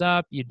that comes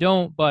up, you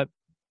don't, but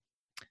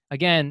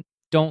again,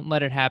 don't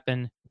let it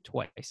happen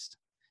twice.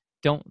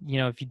 Don't,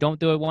 if you don't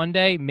do it one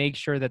day, make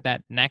sure that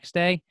that next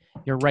day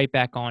you're right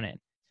back on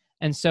it.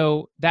 And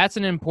so that's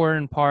an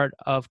important part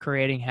of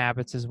creating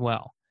habits as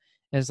well.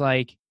 Is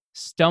like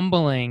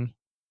stumbling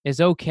is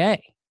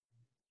okay.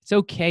 It's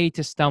okay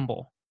to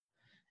stumble.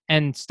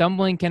 And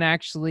stumbling can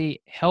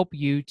actually help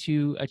you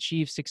to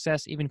achieve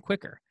success even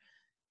quicker.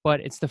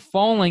 But it's the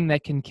falling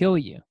that can kill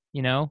you.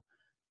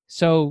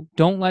 So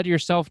don't let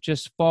yourself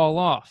just fall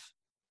off.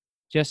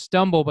 Just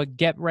stumble, but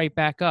get right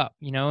back up.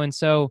 And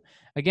so,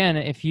 again,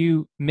 if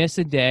you miss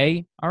a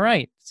day, all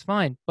right, it's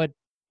fine, but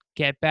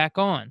get back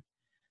on.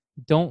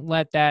 Don't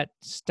let that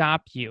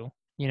stop you.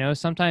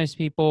 Sometimes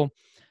people,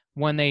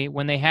 when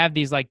they have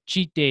these like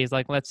cheat days,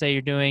 like let's say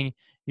you're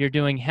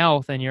doing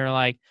health and you're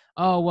like,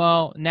 oh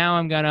well, now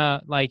I'm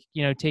gonna like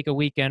take a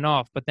weekend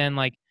off, but then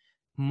like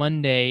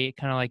Monday it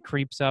kind of like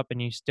creeps up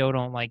and you still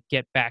don't like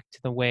get back to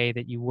the way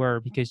that you were,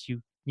 because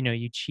you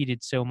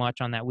cheated so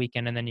much on that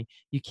weekend, and then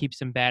you keep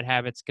some bad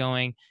habits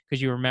going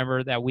because you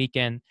remember that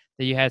weekend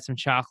that you had some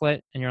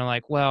chocolate and you're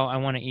like, well, I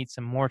want to eat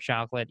some more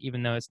chocolate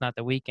even though it's not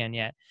the weekend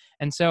yet.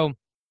 And so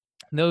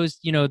those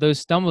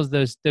stumbles,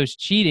 those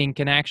cheating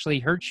can actually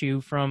hurt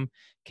you from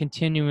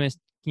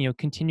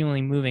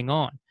continually moving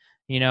on.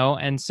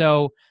 And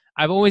so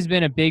I've always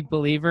been a big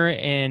believer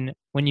in,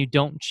 when you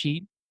don't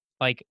cheat,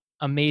 like,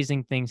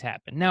 amazing things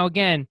happen. Now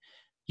again,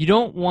 you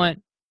don't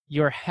want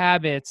your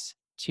habits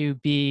to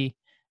be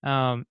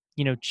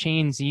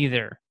chains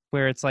either,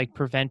 where it's like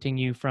preventing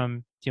you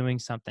from doing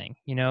something.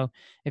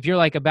 If you're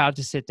like about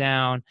to sit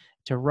down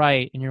to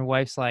write and your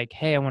wife's like,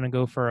 hey, I want to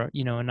go for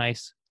a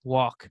nice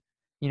walk,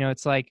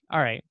 it's like, all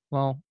right,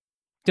 well,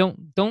 don't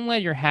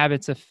let your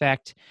habits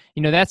affect,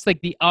 that's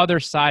like the other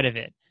side of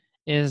it,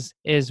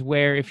 is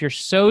where if you're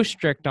so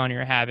strict on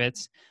your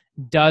habits,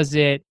 does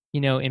it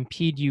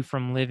impede you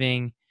from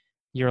living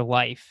your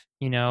life?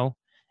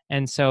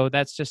 And so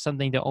that's just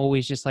something to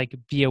always just like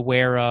be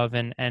aware of,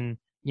 and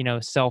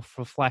self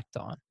reflect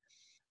on.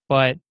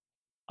 But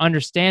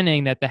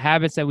understanding that the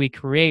habits that we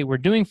create, we're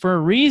doing for a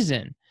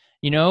reason.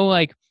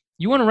 Like,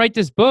 you want to write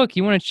this book,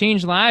 you want to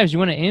change lives, you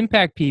want to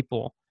impact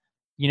people,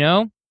 you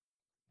know?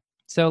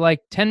 So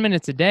like 10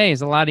 minutes a day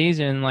is a lot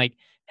easier than like,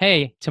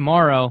 hey,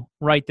 tomorrow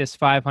write this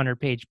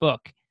 500-page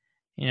book.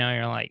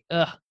 You're like,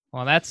 ugh,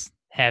 well, that's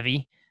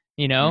heavy,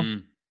 you know?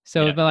 Mm,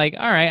 So yeah. but like,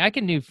 all right,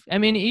 I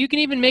mean, you can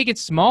even make it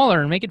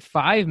smaller and make it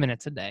 5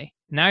 minutes a day.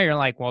 Now you're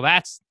like,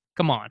 well,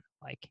 come on.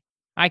 Like,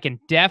 I can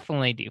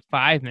definitely do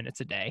 5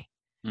 minutes a day,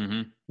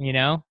 Mm-hmm. you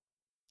know?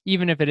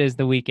 Even if it is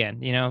the weekend,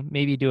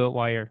 maybe do it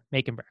while you're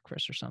making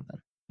breakfast or something.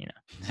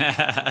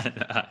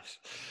 Nice.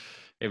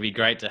 It'd be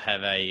great to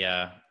have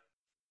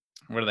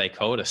what do they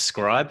call it? A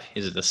scribe?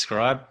 Is it a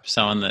scribe?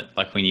 Someone that,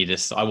 like, when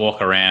I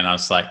walk around, I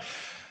was like,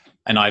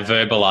 and I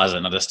verbalize it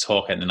and I just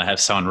talk it, and then I have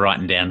someone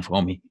writing down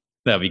for me.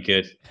 That'd be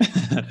good.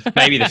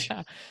 maybe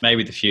the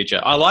maybe the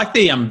future. I like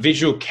the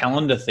visual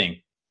calendar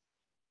thing.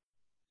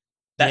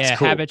 That's Yeah,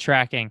 cool. habit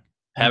tracking.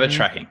 Habit Mhm.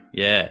 tracking.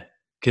 Yeah,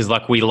 because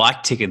like we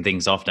like ticking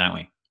things off, don't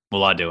we?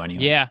 Well, I do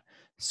anyway. Yeah.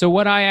 So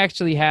what I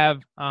actually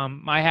have,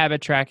 my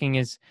habit tracking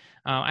is,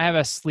 I have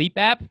a sleep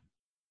app.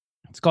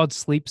 It's called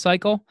Sleep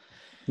Cycle.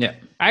 Yeah.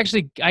 I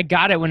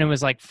got it when it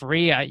was like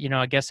free.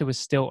 I guess it was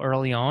still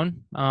early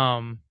on.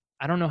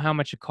 I don't know how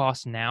much it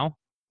costs now,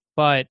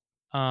 but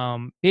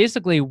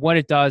basically what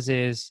it does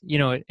is,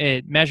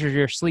 it measures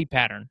your sleep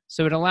pattern.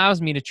 So it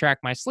allows me to track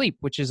my sleep,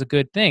 which is a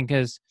good thing,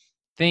 because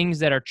things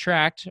that are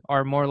tracked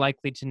are more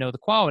likely to know the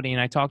quality.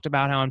 And I talked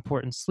about how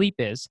important sleep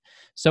is.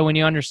 So when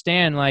you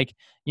understand, like,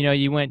 you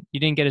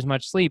didn't get as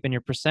much sleep and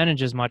your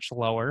percentage is much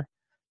lower,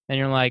 then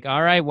you're like,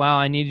 all right, well,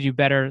 I need to do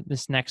better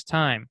this next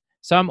time.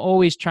 So I'm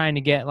always trying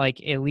to get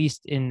like at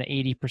least in the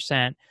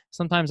 80%.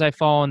 Sometimes I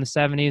fall in the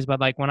 70s, but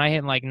like when I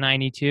hit like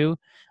 92,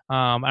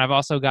 I've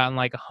also gotten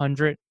like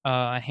 100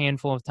 a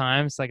handful of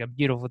times. It's like a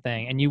beautiful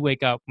thing. And you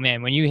wake up,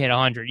 man, when you hit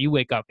 100, you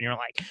wake up and you're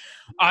like,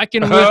 I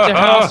can lift a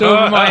house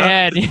over my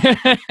head. You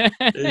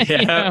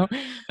Yeah.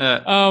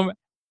 know? Um,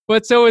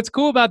 but so what's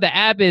cool about the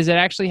app is it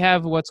actually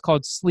have what's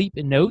called sleep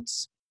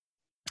notes.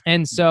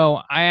 And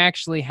so I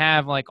actually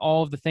have like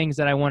all of the things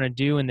that I want to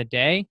do in the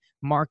day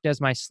marked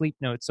as my sleep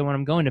notes. So when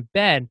I'm going to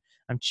bed,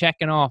 I'm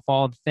checking off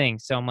all the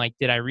things. So I'm like,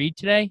 did I read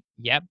today?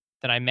 Yep.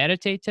 Did I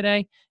meditate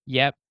today?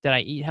 Yep. Did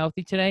I eat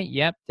healthy today?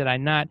 Yep. Did I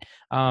not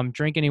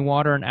drink any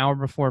water an hour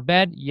before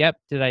bed? Yep.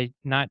 Did I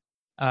not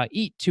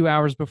eat 2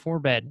 hours before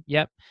bed?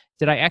 Yep.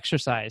 Did I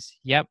exercise?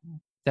 Yep.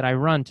 Did I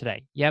run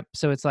today? Yep.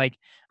 So it's like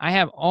I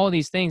have all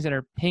these things that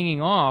are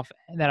pinging off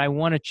that I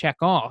want to check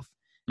off.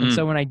 And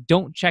so Mm. when I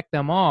don't check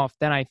them off,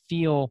 then I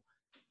feel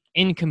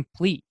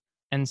incomplete.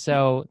 And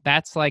so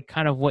that's like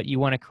kind of what you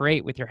want to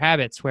create with your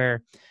habits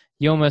where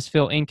you almost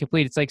feel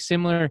incomplete. It's like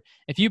similar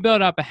if you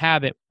build up a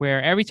habit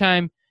where every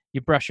time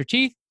you brush your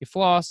teeth, you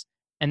floss,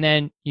 and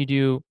then you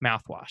do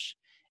mouthwash.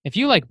 If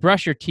you like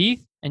brush your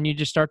teeth and you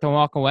just start to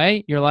walk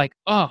away, you're like,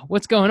 "Oh,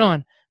 what's going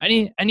on?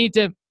 I need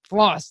to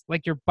floss."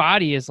 Like your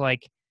body is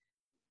like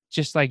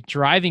just like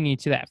driving you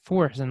to that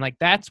force. And like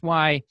that's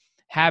why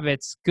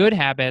habits, good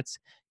habits,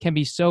 can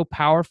be so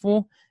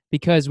powerful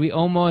because we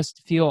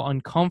almost feel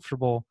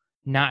uncomfortable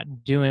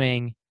not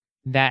doing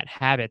that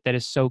habit that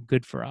is so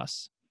good for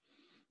us.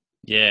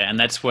 Yeah, and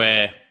that's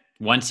where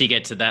once you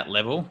get to that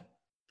level,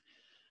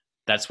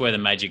 that's where the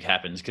magic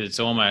happens because it's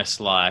almost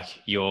like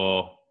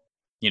you've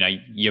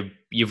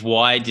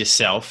wired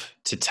yourself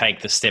to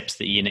take the steps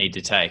that you need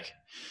to take.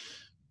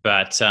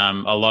 But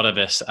a lot of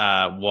us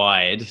are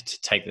wired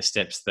to take the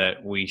steps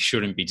that we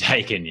shouldn't be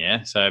taking.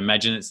 Yeah. So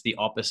imagine it's the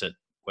opposite,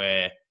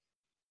 where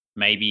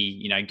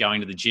maybe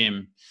going to the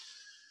gym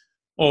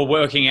or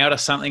working out or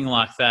something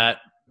like that.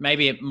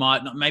 Maybe it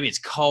might not. Maybe it's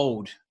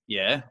cold.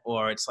 Yeah,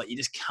 or it's like you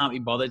just can't be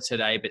bothered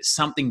today, but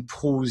something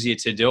pulls you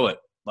to do it.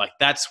 Like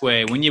that's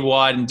where when you're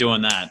wired and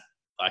doing that,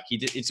 like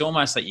it's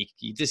almost like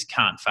you just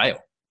can't fail.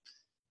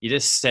 You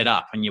just set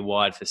up and you're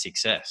wired for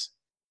success.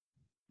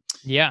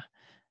 Yeah.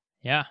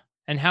 Yeah.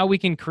 And how we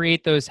can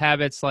create those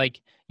habits,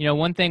 like,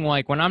 one thing,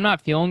 like when I'm not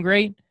feeling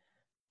great,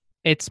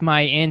 it's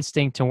my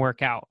instinct to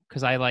work out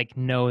because I like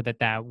know that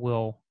that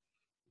will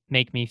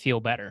make me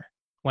feel better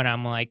when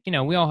I'm like,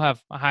 we all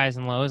have highs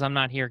and lows. I'm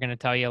not here going to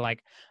tell you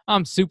like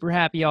I'm super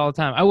happy all the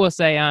time. I will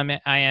say I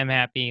am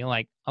happy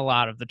like a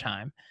lot of the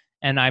time.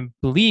 And I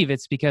believe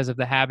it's because of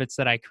the habits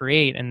that I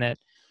create and that,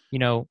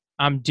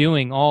 I'm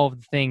doing all of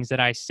the things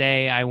that I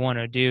say I want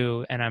to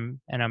do and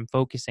I'm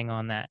focusing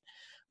on that.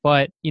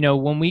 But,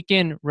 when we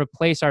can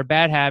replace our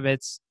bad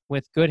habits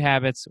with good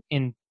habits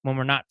in when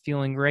we're not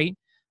feeling great,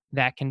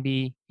 that can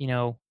be,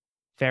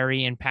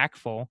 very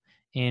impactful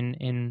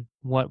in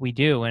what we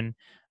do. And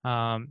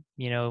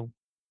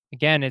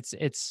again,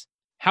 it's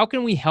how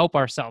can we help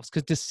ourselves?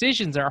 Because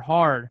decisions are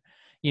hard,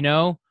 you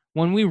know.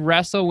 When we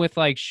wrestle with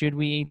like, should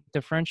we eat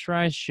the French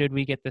fries? Should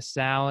we get the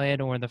salad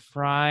or the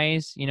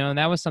fries? And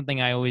that was something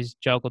I always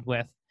juggled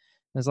with.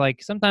 It's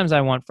like sometimes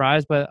I want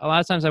fries, but a lot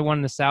of times I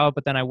wanted the salad,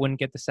 but then I wouldn't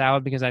get the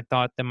salad because I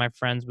thought that my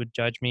friends would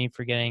judge me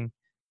for getting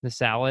the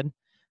salad.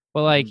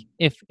 But like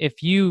Mm.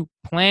 if you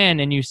plan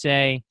and you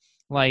say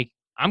like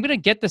I'm gonna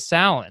get the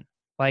salad,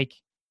 like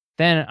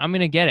then I'm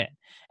gonna get it.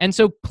 And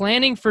so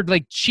planning for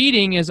like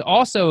cheating is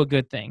also a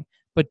good thing,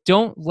 but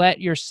don't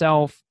let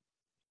yourself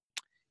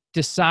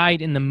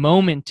decide in the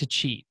moment to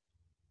cheat.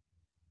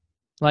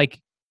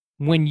 Like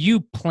when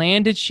you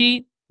plan to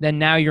cheat, then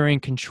now you're in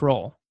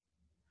control.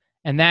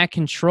 And that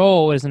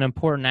control is an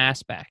important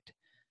aspect.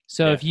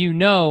 So Yeah.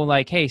 if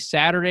like, hey,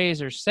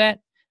 Saturdays are set,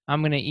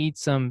 I'm going to eat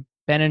some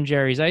Ben and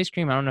Jerry's ice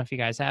cream. I don't know if you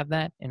guys have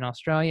that in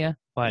Australia,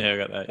 but Yeah, I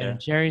got that. Ben Yeah. and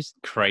Jerry's is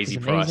Crazy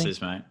amazing.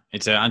 prices, mate.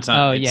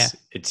 Oh yeah.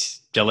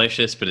 It's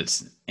delicious, but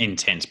it's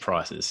intense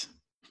prices.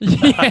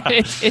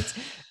 Yeah,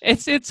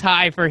 it's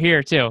high for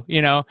here too.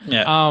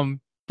 Yeah.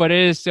 But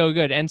it is so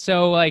good. And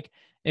so like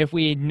if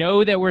we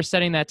know that we're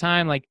setting that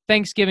time, like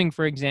Thanksgiving,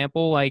 for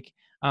example, like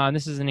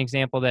this is an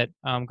example that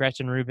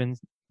Gretchen Rubin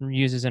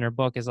uses in her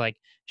book is like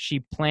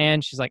she's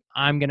like,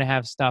 I'm gonna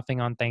have stuffing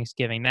on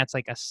Thanksgiving. That's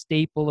like a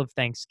staple of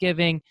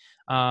Thanksgiving.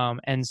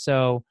 And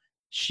so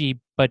she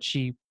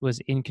was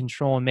in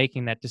control in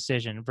making that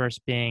decision versus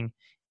being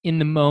in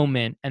the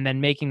moment and then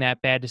making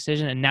that bad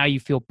decision and now you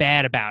feel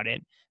bad about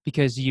it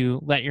because you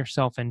let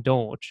yourself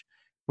indulge.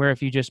 Where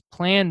if you just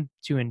plan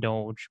to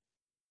indulge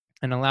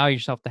and allow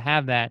yourself to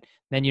have that,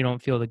 then you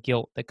don't feel the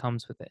guilt that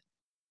comes with it.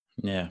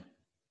 Yeah.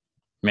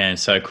 Man,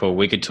 so cool.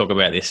 We could talk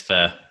about this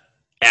for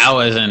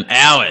hours and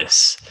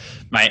hours.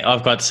 Mate,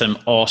 I've got some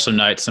awesome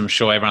notes. I'm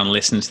sure everyone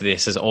listening to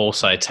this has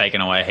also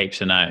taken away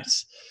heaps of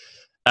notes.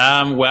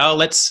 Well,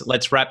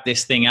 let's wrap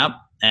this thing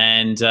up.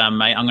 And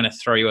mate, I'm going to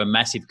throw you a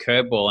massive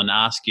curveball and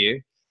ask you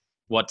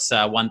what's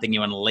one thing you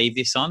want to leave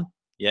this on?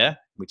 Yeah,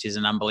 which is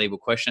an unbelievable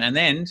question. And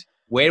then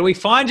where do we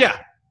find you?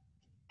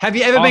 Have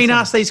you ever been Awesome.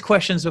 asked these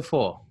questions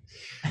before?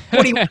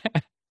 What do you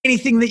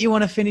Anything that you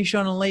want to finish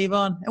on and leave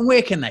on? And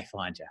where can they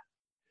find you?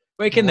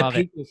 Where can the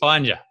people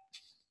find you?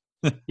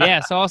 Yeah,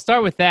 so I'll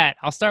start with that.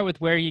 I'll start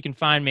with where you can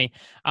find me.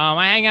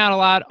 I hang out a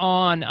lot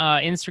on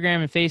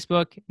Instagram and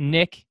Facebook,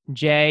 Nick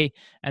J,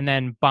 and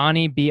then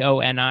Boni,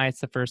 Boni.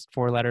 It's the first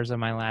 4 letters of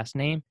my last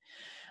name.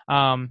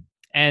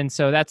 And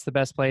so that's the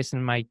best place.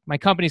 And my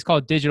company's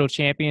called Digital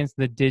Champions,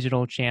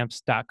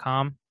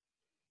 thedigitalchamps.com.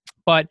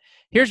 But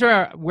here's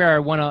where I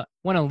want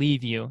to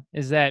leave you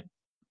is that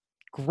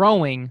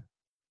growing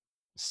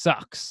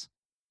sucks.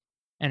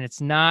 And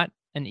it's not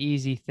an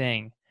easy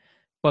thing.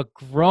 But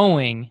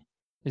growing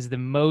is the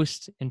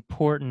most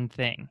important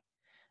thing.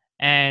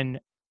 And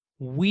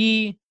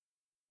we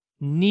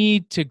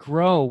need to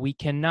grow. We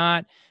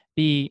cannot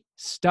be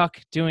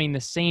stuck doing the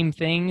same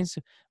things.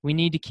 We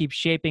need to keep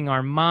shaping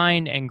our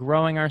mind and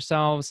growing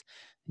ourselves.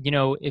 You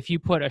know, if you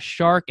put a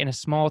shark in a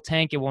small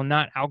tank, it will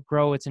not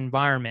outgrow its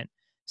environment.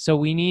 So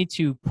we need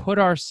to put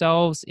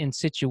ourselves in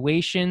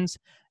situations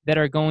that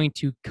are going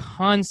to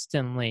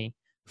constantly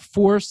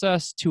force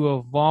us to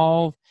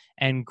evolve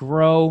and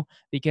grow,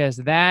 because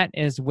that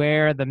is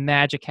where the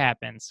magic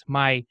happens.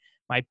 My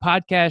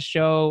podcast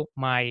show,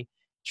 my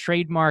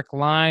trademark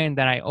line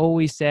that I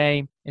always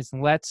say is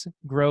let's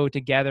grow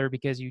together,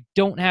 because you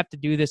don't have to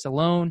do this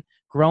alone.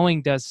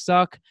 Growing does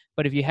suck,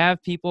 but if you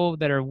have people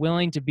that are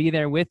willing to be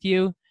there with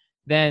you,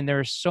 then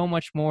there's so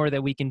much more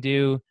that we can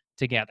do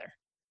together.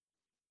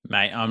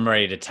 Mate, I'm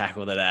ready to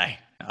tackle the day.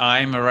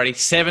 I'm already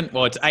it's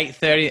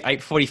 8:30,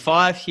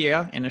 8:45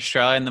 here in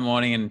Australia in the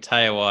morning, and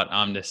tell you what,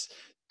 I'm just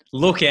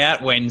look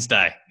out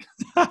Wednesday.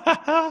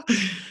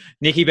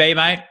 Nicky B,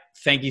 mate,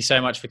 thank you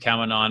so much for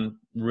coming on.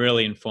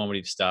 Really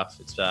informative stuff.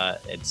 It's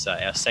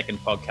our second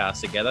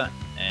podcast together,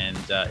 and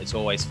it's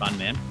always fun,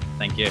 man.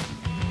 Thank you.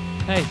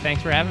 Hey,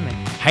 thanks for having me.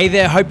 Hey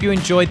there, hope you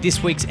enjoyed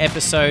this week's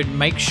episode.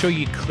 Make sure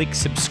you click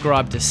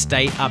subscribe to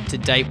stay up to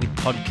date with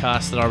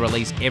podcasts that I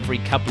release every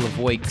couple of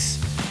weeks.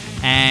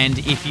 And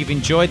if you've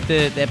enjoyed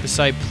the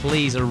episode,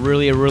 please, I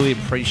really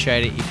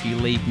appreciate it if you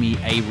leave me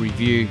a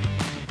review.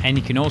 And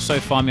you can also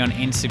find me on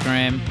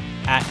Instagram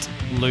at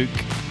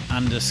Luke_Page.